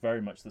pitch is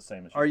very much the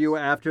same as yours. Are you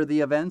after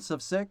the events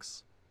of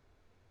 6?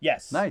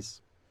 Yes.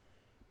 Nice.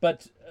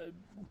 But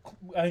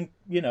and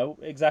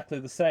exactly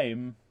the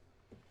same.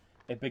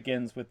 It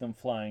begins with them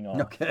flying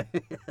off. Okay.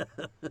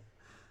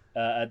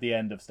 At the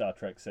end of Star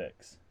Trek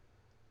 6.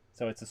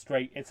 So it's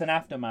an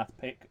aftermath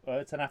pick.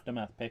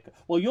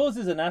 Well, yours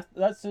is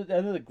that's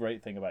another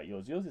great thing about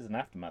yours. Yours is an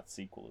aftermath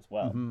sequel as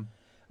well.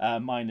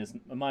 Mm-hmm. Mine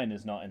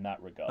is not in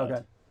that regard.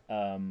 Okay.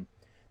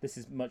 This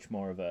is much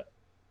more of a,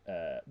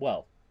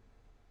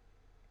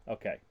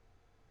 okay.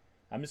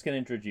 I'm just going to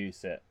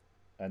introduce it,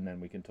 and then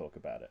we can talk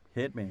about it.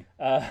 Hit me.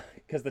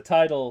 Because the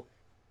title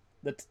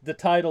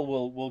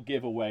will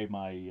give away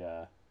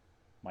my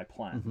my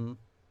plan. Mm-hmm.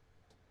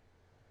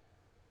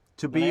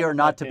 To be or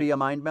not to be a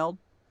mind meld?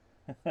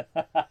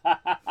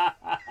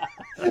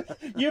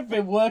 You've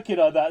been working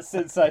on that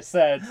since I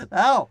said.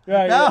 No,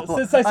 right, no.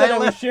 Since I said I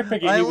was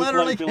shipping it, I you would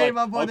literally be came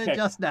like, up with okay. it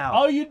just now.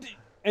 Oh, you?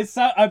 It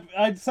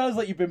sounds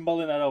like you've been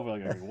mulling that over.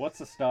 Like,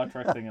 what's a Star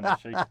Trek thing and a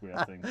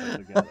Shakespeare thing put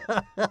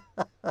together?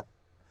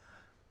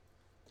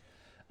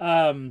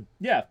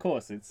 Yeah, of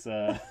course, it's.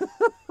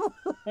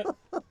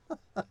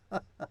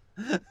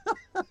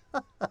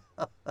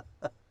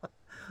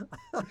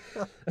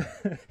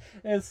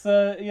 It's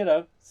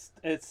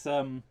it's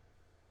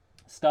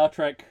Star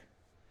Trek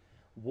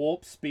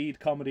warp speed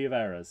comedy of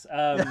errors.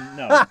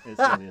 No, it's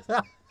really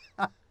isn't.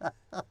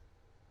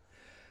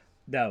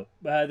 No,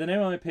 the name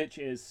of my pitch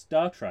is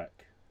Star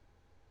Trek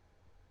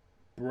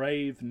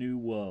Brave New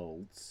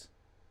Worlds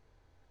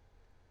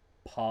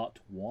Part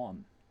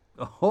 1.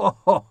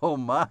 Oh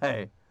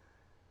my.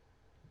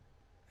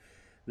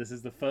 This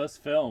is the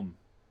first film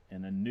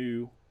in a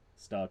new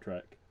Star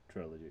Trek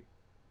trilogy.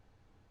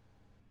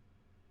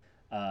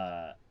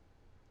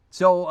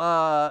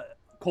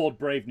 Called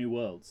Brave New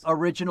Worlds.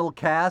 Original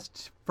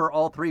cast for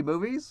all three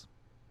movies?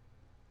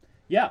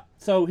 Yeah.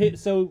 So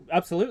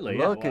absolutely.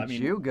 Look at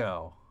you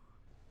go.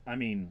 I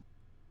mean,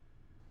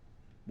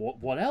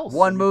 what else?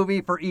 One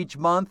movie for each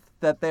month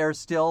that they're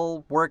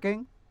still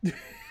working?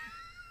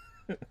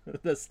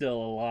 They're still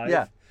alive.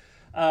 Yeah.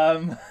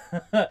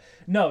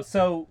 No,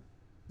 so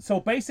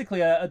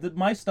basically,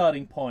 my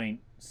starting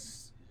point,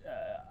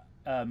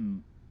 I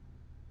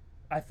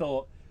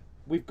thought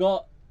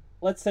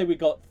let's say we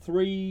got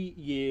 3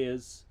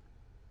 years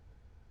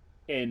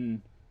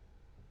in,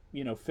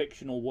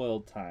 fictional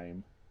world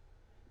time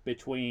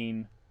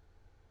between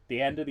the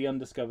end of the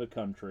Undiscovered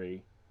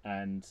Country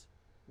and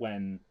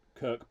when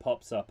Kirk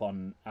pops up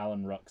on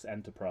Alan Ruck's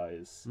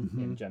Enterprise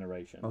in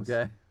Generations.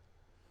 Okay.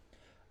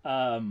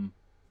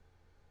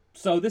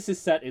 So this is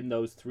set in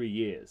those 3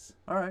 years.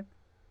 All right.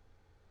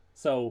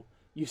 So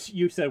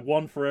you said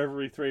one for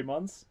every 3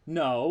 months?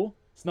 No,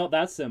 it's not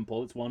that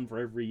simple. It's one for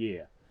every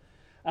year.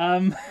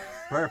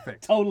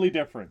 Perfect. Totally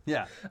different.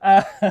 Yeah.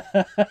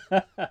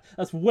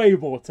 That's way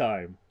more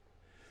time.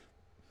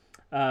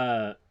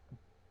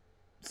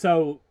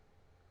 So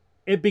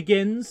it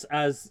begins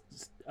as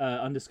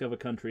Undiscovered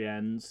Country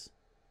ends.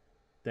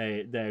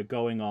 They're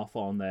going off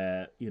on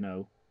their,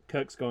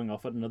 Kirk's going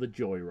off at another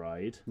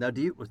joyride. Now,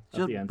 do you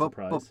of the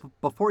Enterprise.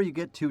 Before you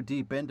get too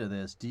deep into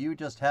this, do you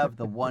just have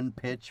the one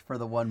pitch for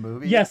the one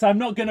movie? Yes, I'm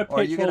not going to pitch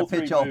or are you all gonna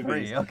three pitch all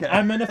movies. three? Okay.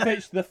 I'm going to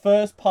pitch the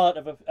first part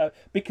of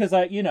because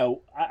I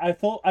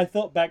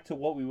thought back to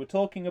what we were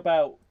talking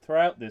about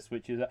throughout this,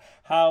 which is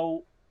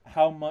how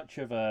much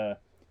of a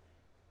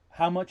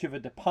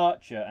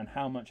departure and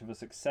how much of a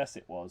success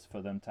it was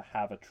for them to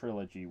have a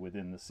trilogy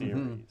within the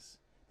series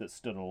that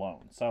stood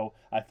alone. So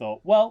I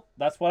thought, well,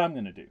 that's what I'm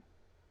going to do.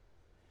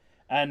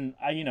 And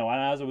and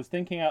as I was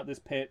thinking out this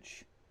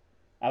pitch,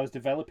 I was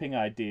developing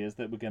ideas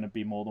that were going to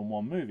be more than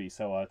one movie.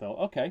 So I thought,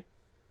 okay,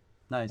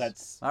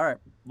 nice. All right.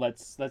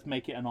 Let's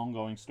make it an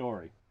ongoing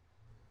story.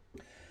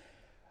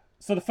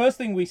 So the first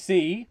thing we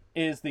see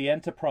is the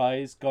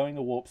Enterprise going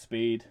to warp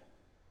speed,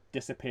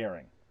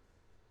 disappearing.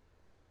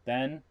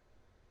 Then,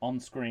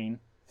 on screen,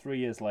 3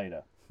 years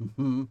later,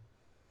 the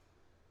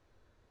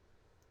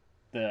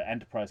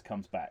Enterprise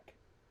comes back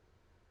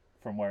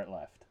from where it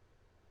left.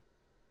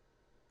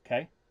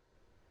 Okay?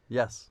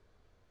 Yes.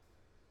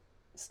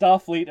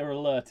 Starfleet are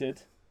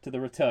alerted to the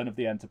return of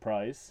the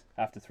Enterprise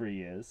after 3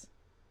 years.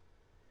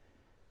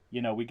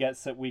 We get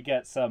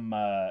some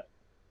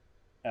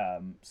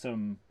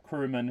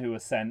crewmen who are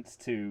sent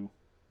to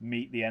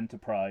meet the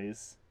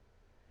Enterprise.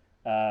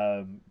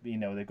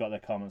 They've got their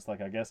comments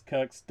like, I guess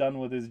Kirk's done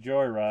with his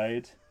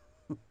joyride.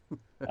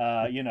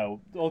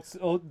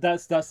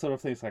 That's that sort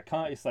of thing.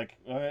 It's like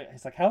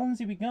how long has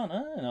he been gone?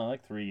 I don't know,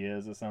 like 3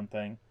 years or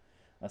something.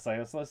 That's like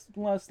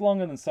that's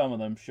longer than some of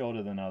them,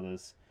 shorter than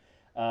others.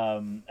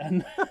 But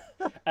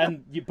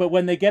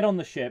when they get on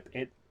the ship,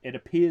 it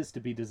appears to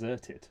be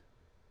deserted.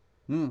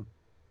 It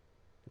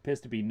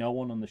appears to be no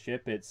one on the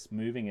ship. It's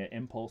moving at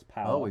impulse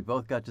power. Oh, we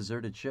both got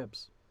deserted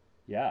ships.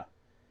 Yeah.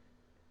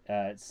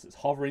 It's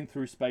hovering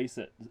through space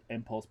at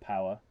impulse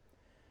power.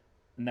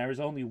 And there is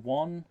only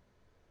one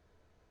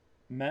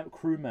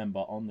crew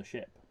member on the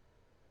ship.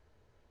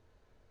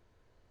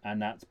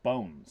 And that's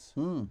Bones.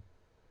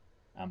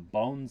 And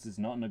Bones is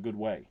not in a good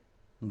way.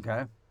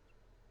 Okay.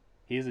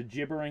 He is a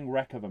gibbering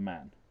wreck of a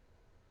man.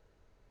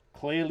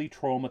 Clearly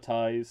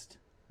traumatized.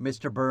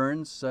 Mr.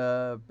 Burns,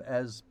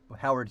 as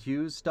Howard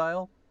Hughes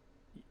style?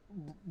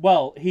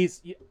 Well, he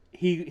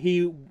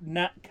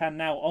can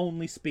now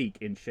only speak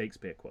in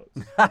Shakespeare quotes.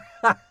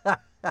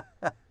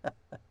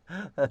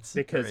 That's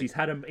because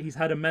great. he's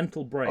had a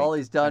mental break. All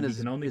he's done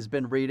has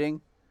been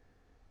reading.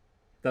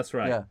 That's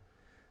right.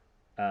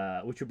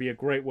 Yeah. Which would be a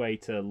great way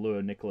to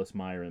lure Nicholas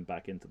Myron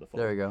back into the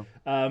fold. There you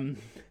go.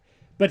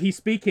 But he's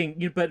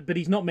speaking, but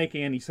he's not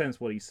making any sense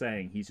what he's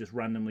saying. He's just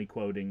randomly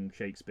quoting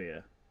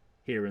Shakespeare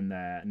here and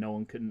there.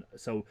 No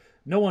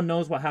one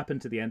knows what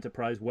happened to the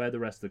Enterprise, where the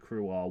rest of the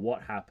crew are,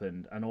 what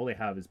happened, and all they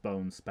have is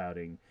Bones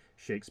spouting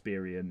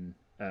Shakespearean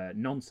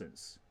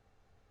nonsense.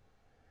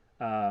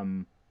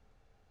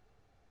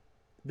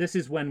 This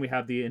is when we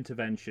have the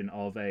intervention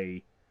of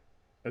a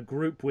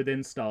group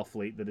within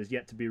Starfleet that is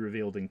yet to be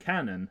revealed in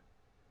canon,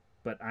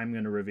 but I'm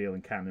going to reveal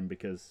in canon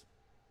because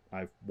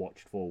I've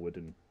watched forward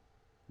and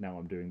now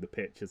I'm doing the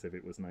pitch as if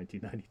it was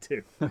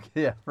 1992. Okay,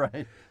 yeah,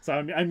 right. So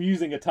I'm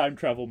using a time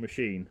travel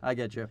machine. I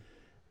get you.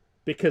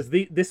 Because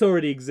this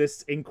already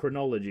exists in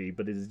chronology,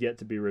 but it is yet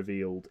to be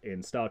revealed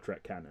in Star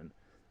Trek canon,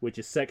 which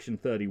is Section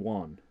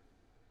 31,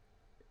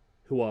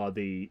 who are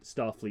the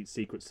Starfleet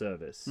Secret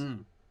Service,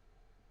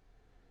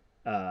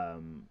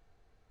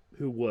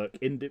 who work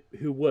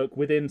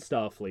within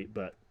Starfleet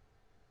but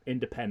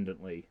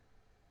independently.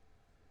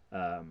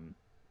 The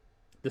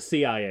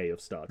CIA of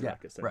Star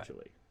Trek, essentially.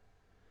 Right.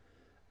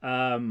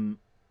 And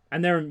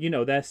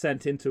they're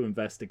sent in to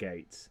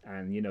investigate,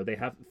 and they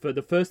have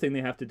the first thing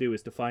they have to do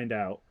is to try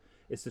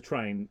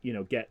and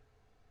get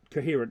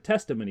coherent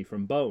testimony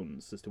from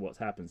Bones as to what's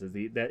happened.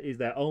 That is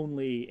their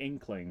only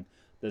inkling.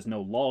 There's no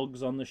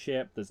logs on the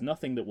ship. There's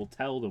nothing that will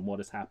tell them what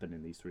has happened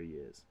in these 3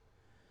 years.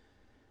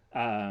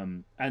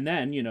 And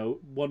then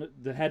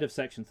the head of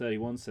Section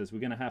 31 says we're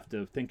going to have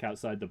to think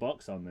outside the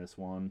box on this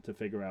one to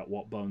figure out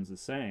what Bones is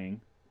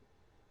saying.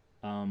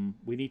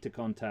 We need to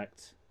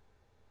contact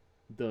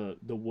the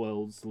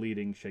world's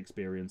leading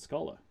Shakespearean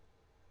scholar.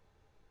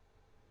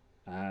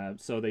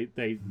 So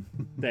they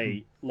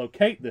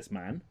locate this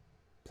man,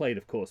 played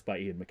of course by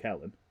Ian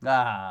McKellen.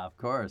 Ah, of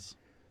course.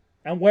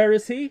 And where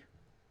is he?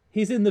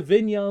 He's in the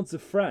vineyards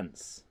of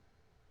France.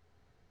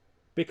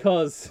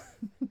 Because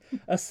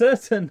a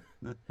certain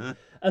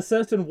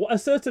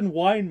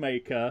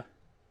winemaker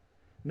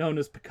known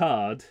as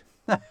Picard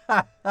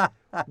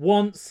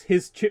wants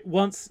his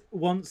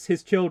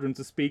children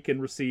to speak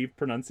and receive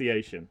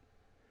pronunciation.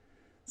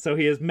 So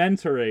he is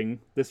mentoring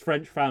this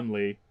French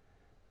family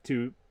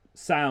to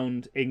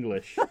sound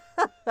English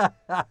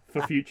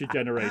for future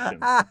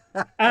generations.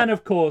 And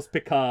of course,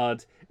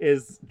 Picard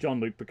is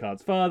Jean-Luc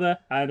Picard's father,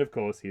 and of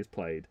course he is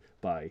played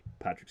by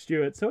Patrick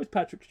Stewart. So it's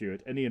Patrick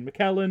Stewart and Ian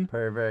McKellen.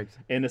 Perfect.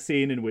 In a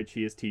scene in which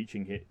Ian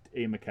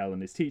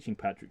McKellen is teaching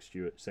Patrick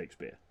Stewart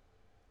Shakespeare.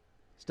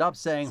 Stop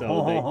saying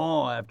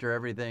ho after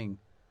everything.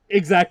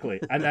 Exactly,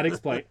 and that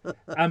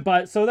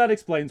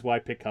explains why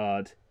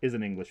Picard is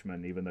an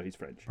Englishman, even though he's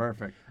French.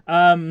 Perfect.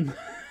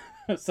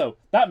 So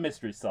that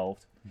mystery's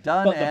solved.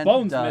 Done. But the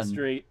Bones done.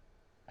 mystery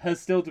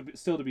has still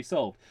to be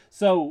solved.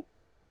 So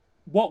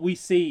what we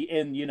see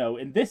in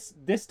this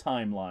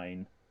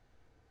timeline,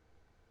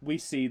 we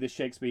see the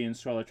Shakespearean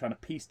scholar trying to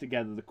piece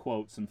together the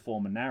quotes and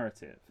form a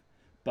narrative.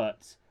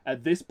 But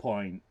at this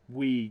point,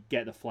 we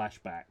get the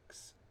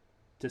flashbacks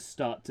to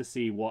start to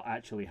see what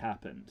actually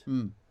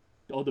happened.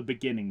 Or the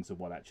beginnings of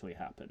what actually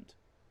happened.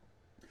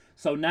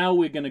 So now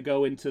we're going to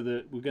go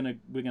into we're going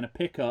to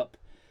pick up,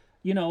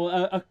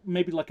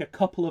 maybe like a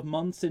couple of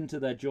months into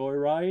their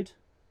joyride,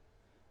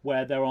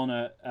 where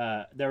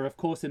they're of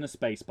course in a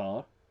space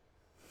bar,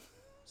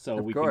 so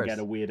we can get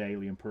a weird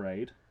alien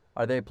parade.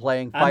 Are they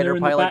playing fighter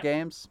pilot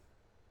games?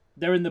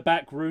 They're in the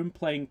back room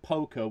playing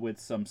poker with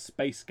some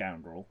space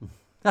scoundrel.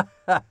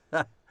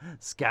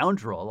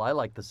 Scoundrel, I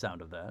like the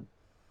sound of that.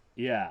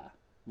 Yeah.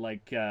 So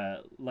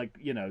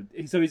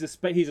he's a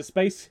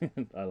space.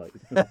 I like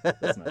it.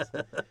 That's nice.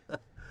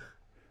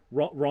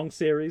 Wrong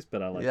series,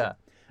 but I like it.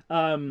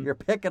 You're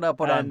picking up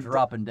what I'm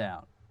dropping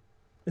down.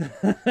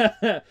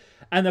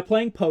 And they're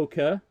playing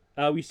poker.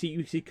 You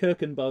see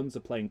Kirk and Bones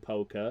are playing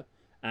poker,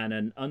 and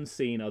an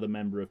unseen other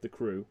member of the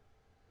crew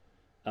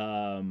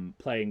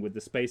playing with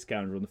the space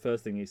scoundrel. And the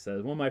first thing he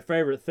says, one of my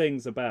favorite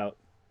things about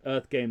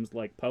Earth games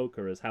like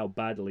poker is how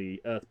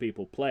badly Earth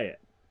people play it.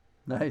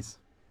 Nice.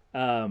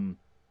 And,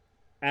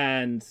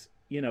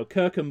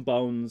 Kirk and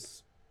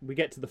Bones, we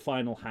get to the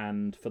final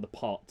hand for the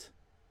pot.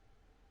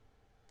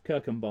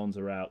 Kirk and Bones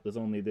are out. There's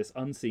only this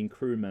unseen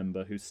crew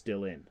member who's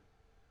still in,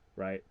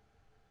 right?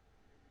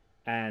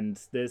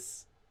 And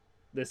this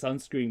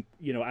unscreen,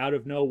 out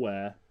of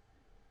nowhere,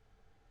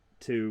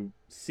 to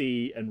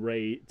see and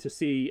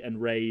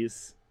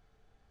raise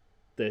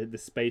the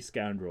space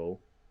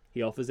scoundrel,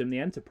 he offers him the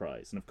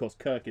Enterprise. And of course,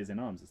 Kirk is in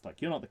arms. It's like,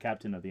 you're not the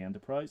captain of the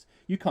Enterprise.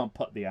 You can't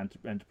put the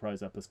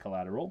Enterprise up as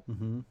collateral.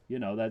 Mm-hmm.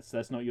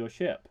 That's not your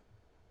ship.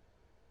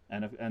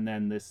 And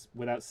then this,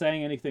 without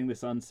saying anything,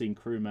 this unseen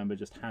crew member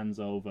just hands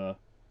over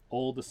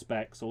all the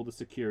specs, all the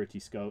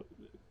security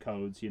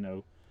codes,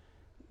 001A,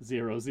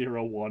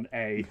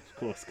 of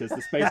course, because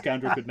the space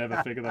scoundrel could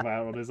never figure them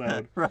out on his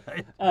own.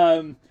 Right.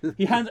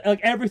 He hands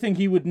everything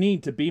he would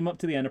need to beam up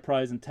to the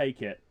Enterprise and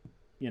take it.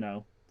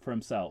 for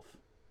himself.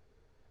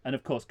 And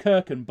of course,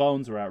 Kirk and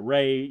Bones are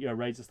outraged.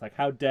 Ray's just like,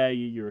 how dare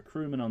you? You're a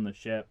crewman on the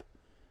ship.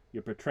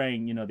 You're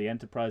betraying, the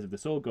Enterprise. If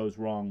this all goes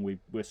wrong,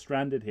 we're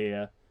stranded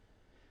here.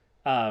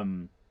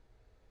 Of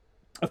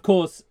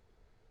course,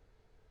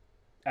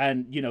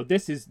 and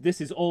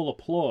this is all a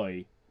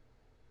ploy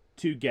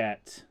to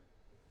get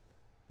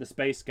the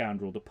space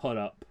scoundrel to put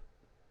up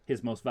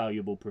his most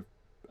valuable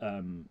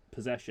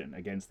possession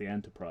against the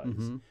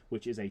Enterprise,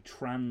 which is a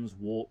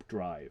trans-warp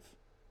drive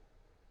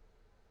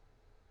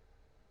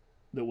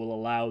that will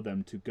allow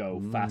them to go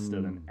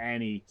faster than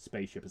any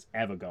spaceship has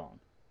ever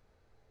gone.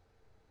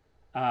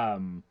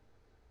 And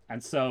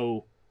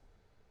so,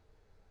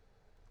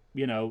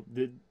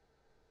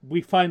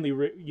 we finally,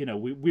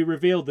 we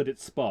revealed that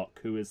it's Spock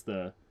who is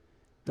the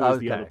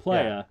other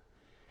player. Yeah.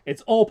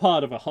 It's all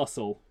part of a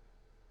hustle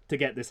to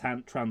get this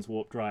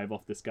trans-warp drive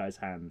off this guy's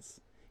hands.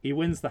 He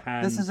wins the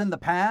hand. This is in the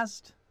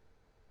past?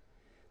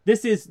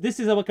 This is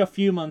like a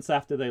few months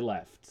after they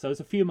left. So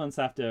it's a few months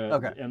after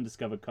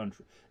Undiscovered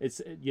Country.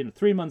 It's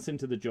 3 months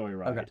into the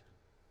joyride.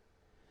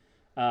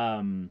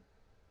 Okay.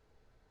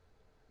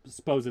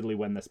 Supposedly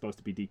when they're supposed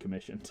to be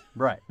decommissioned.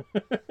 Right.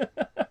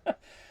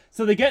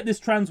 So they get this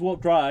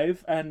trans-warp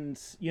drive, and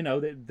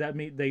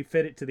they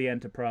fit it to the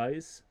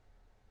Enterprise.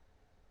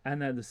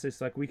 And then it's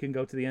just like, we can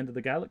go to the end of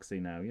the galaxy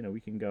now.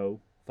 We can go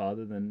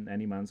farther than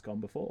any man's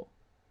gone before.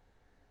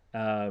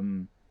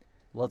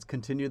 Let's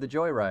continue the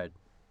joyride.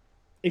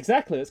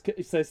 Exactly.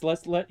 It says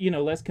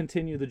let's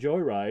continue the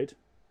joyride,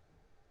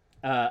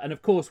 and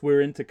of course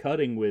we're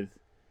intercutting with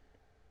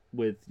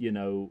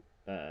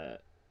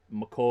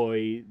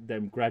McCoy,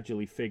 them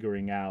gradually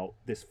figuring out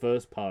this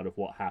first part of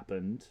what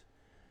happened.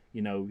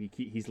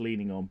 He's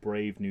leaning on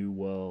Brave New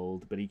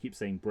World, but he keeps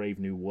saying Brave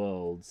New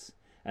Worlds,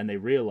 and they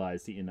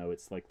realize that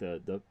it's like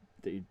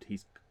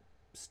he's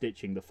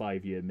stitching the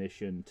 5-year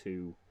mission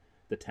to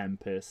the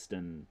Tempest,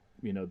 and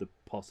the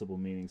possible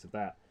meanings of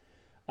that.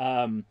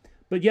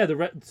 But yeah, the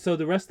rest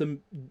of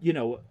them,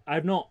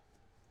 I've not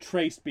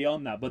traced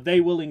beyond that, but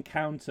they will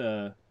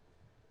encounter,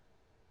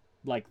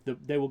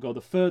 they will go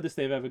the furthest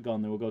they've ever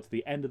gone. They will go to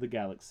the end of the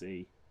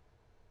galaxy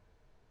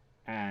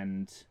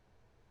and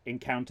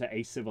encounter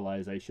a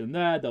civilization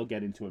there. They'll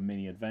get into a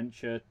mini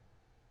adventure,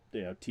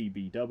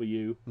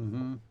 TBW,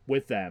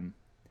 with them.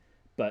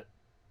 But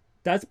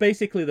that's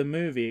basically the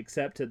movie,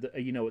 except at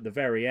the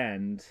very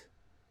end,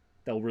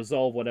 they'll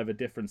resolve whatever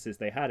differences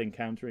they had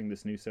encountering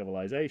this new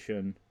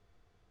civilization.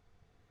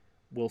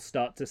 We'll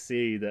start to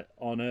see that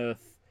on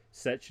Earth,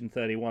 Section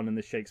 31 and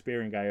the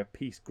Shakespearean guy are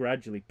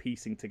gradually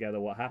piecing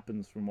together what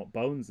happens from what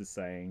Bones is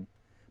saying.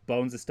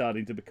 Bones is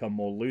starting to become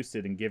more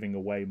lucid and giving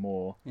away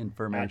more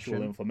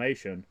actual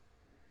information.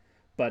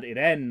 But it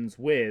ends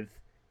with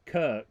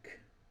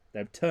Kirk,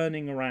 they're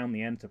turning around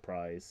the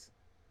Enterprise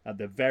at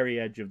the very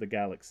edge of the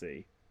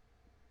galaxy,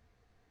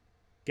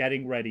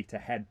 getting ready to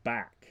head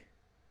back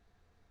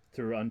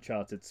through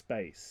uncharted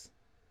space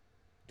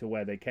to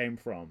where they came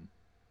from.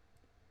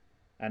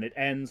 And it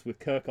ends with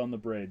Kirk on the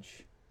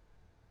bridge,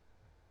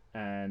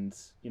 and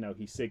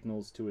he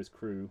signals to his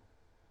crew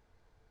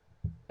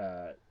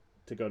to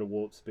go to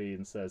warp speed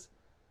and says,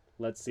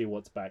 "Let's see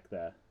what's back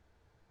there."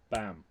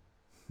 Bam.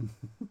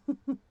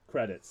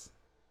 Credits.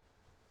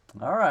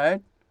 All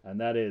right.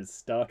 And that is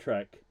Star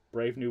Trek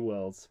Brave New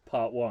Worlds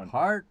Part 1.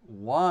 Part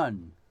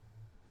 1.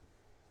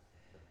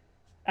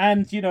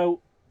 And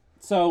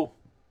so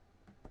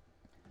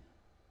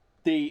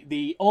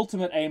the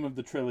ultimate aim of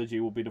the trilogy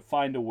will be to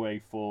find a way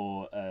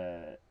for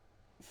a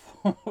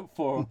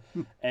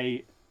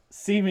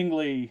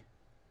seemingly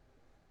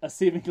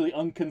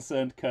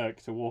unconcerned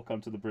Kirk to walk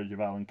onto the bridge of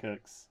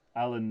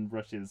Alan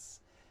Ruck's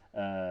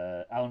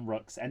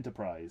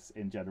Enterprise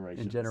in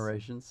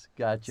Generations.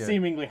 Gotcha.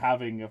 Seemingly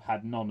having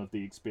had none of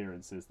the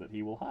experiences that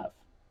he will have.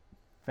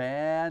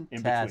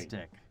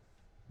 Fantastic.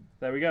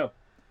 There we go.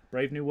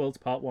 Brave New Worlds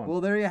Part 1.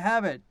 Well, there you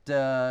have it.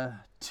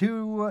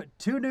 Two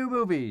new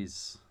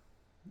movies.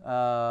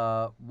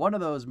 One of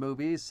those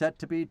movies set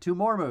to be 2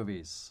 more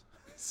movies.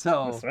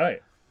 So that's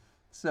right.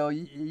 So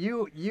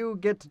you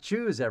get to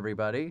choose,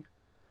 everybody.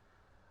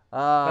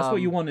 That's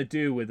what you want to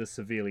do with a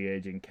severely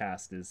aging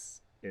cast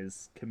is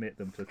commit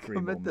them to 3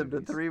 more movies. Commit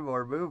them to 3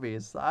 more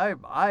movies.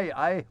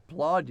 I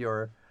applaud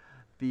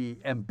the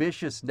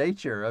ambitious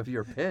nature of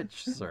your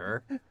pitch,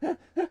 sir.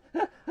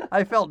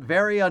 I felt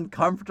very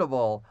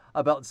uncomfortable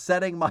about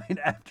setting mine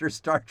after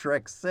Star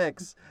Trek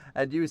 6,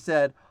 and you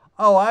said,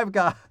 "Oh, I've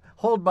got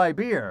hold my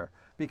beer,"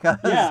 because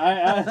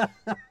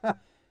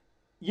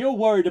you're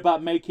worried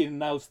about making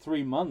those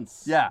 3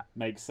 months. Yeah,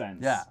 make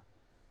sense. Yeah,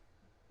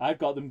 I've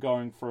got them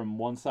going from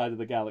one side of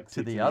the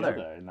galaxy to the other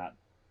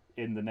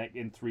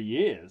in 3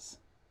 years.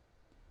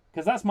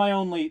 Because that's my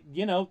only,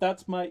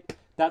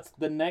 that's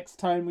the next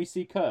time we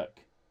see Kirk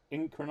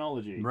in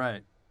chronology.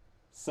 Right.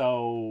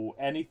 So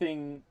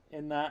anything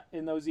in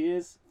those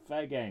years,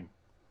 fair game,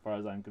 as far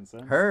as I'm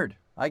concerned. Heard.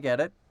 I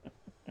get it.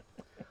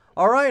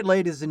 All right,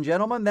 ladies and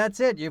gentlemen, that's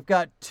it. You've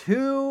got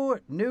 2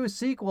 new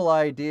sequel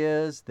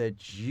ideas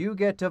that you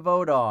get to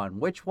vote on.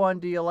 Which one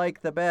do you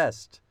like the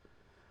best?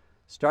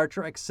 Star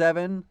Trek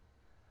 7,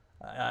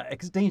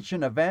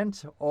 extinction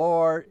event,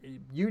 or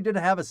you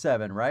didn't have a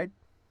 7, right?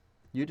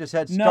 You just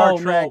had Star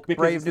Trek,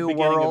 because Brave it's the New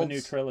beginning Worlds, of a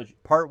new trilogy.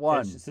 Part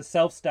 1. It's a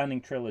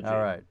self-standing trilogy.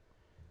 All right.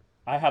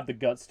 I have the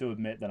guts to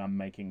admit that I'm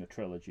making a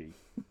trilogy.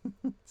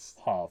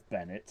 Harv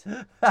Bennett.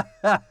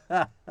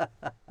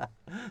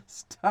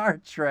 Star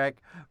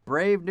Trek,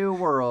 Brave New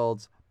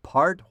Worlds,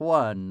 Part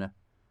 1.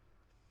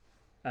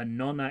 A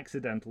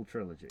non-accidental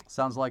trilogy.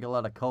 Sounds like a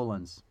lot of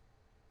colons.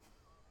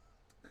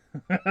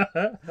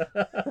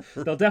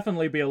 There'll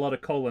definitely be a lot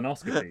of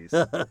colonoscopies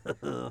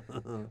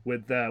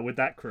with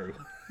that crew.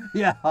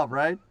 Yeah,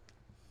 right?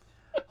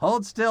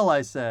 Hold still,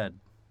 I said.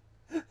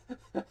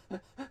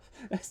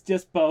 It's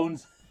just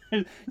Bones.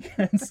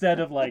 Instead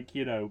of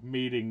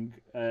meeting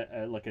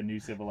like a new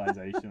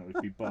civilization, it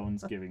would be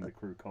Bones giving the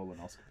crew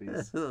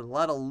colonoscopies. A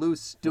lot of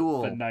loose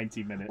stool. For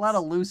 90 minutes. A lot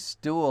of loose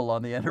stool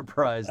on the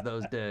Enterprise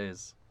those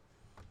days.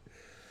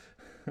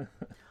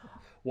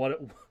 What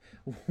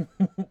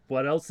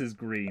else is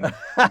green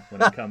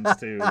when it comes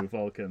to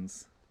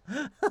Vulcans?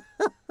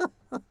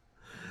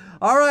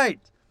 All right.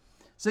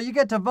 So you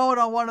get to vote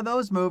on one of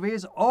those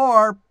movies,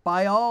 or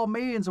by all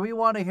means, we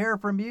want to hear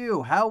from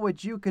you. How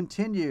would you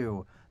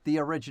continue the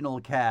original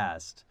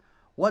cast?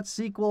 What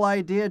sequel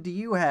idea do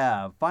you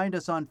have? Find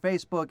us on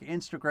Facebook,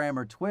 Instagram,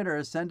 or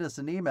Twitter. Send us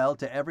an email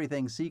to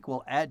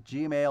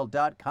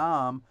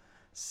everythingsequel@gmail.com.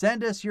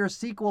 Send us your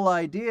sequel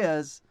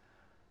ideas.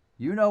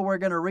 You know we're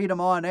going to read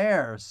them on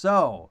air.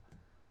 So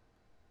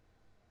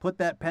put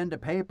that pen to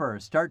paper.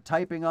 Start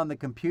typing on the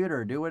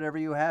computer. Do whatever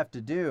you have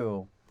to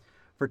do.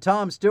 For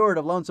Tom Stewart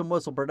of Lonesome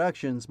Whistle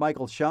Productions,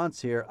 Michael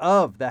Shantz here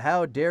of the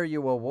How Dare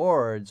You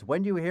Awards.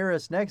 When you hear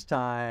us next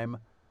time,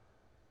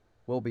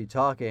 we'll be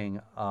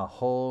talking a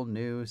whole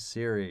new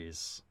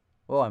series.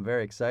 Oh, I'm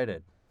very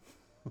excited.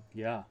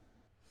 Yeah.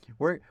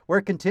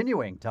 We're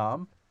continuing,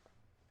 Tom.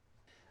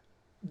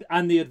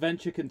 And the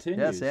adventure continues.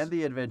 Yes, and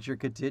the adventure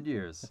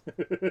continues. ...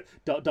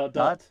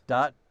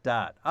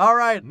 All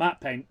right.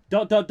 Matte paint. ...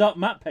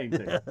 Matte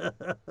painting.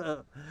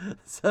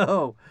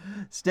 So,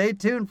 stay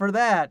tuned for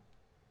that.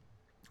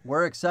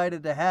 We're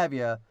excited to have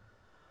you.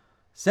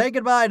 Say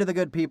goodbye to the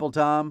good people,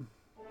 Tom.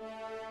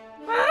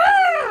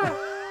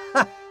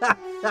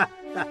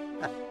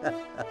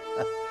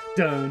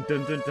 Dun,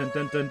 dun, dun, dun,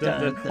 dun, dun, dun,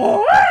 dun.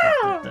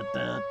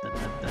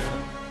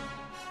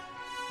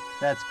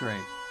 That's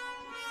great.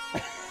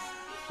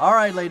 All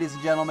right, ladies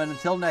and gentlemen,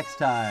 until next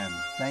time,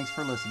 thanks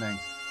for listening.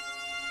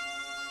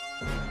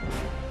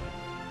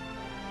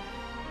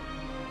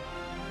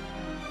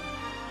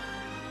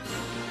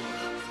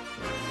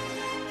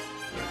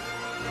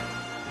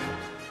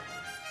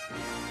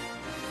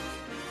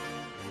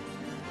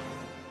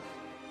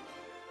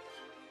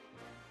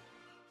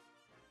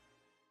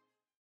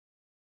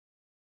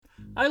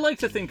 I like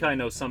to think I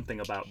know something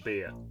about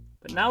beer,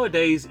 but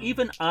nowadays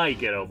even I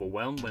get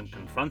overwhelmed when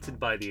confronted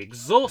by the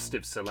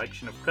exhaustive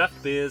selection of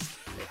craft beers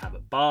they have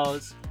at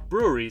bars,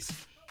 breweries,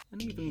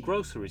 and even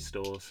grocery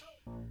stores.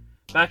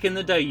 Back in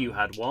the day you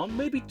had one,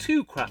 maybe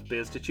 2 craft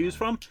beers to choose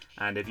from,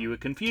 and if you were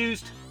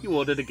confused, you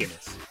ordered a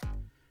Guinness.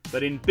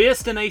 But in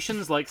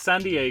beerstinations like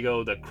San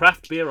Diego, the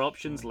craft beer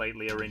options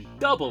lately are in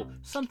double,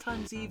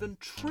 sometimes even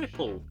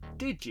triple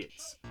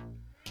digits.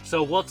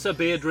 So what's a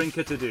beer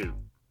drinker to do?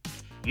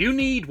 You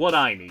need what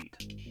I need,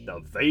 the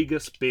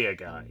Vegas Beer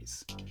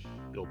Guys.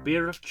 Your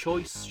beer of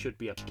choice should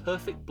be a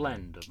perfect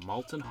blend of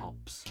malt and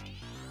hops.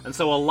 And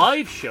so a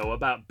live show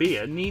about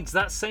beer needs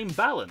that same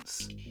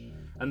balance.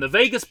 And the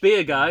Vegas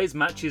Beer Guys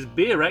matches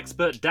beer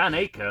expert Dan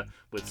Aker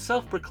with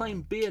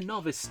self-proclaimed beer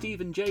novice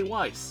Stephen J.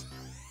 Weiss.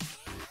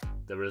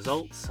 The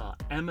results are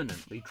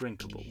eminently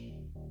drinkable.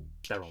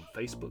 They're on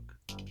Facebook,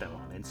 they're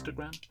on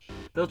Instagram.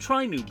 They'll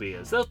try new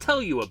beers, they'll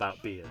tell you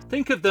about beer.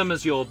 Think of them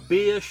as your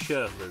beer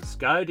Sherpas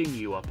guiding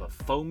you up a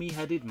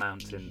foamy-headed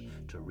mountain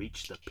to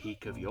reach the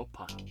peak of your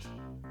pint.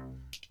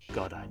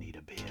 God, I need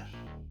a beer.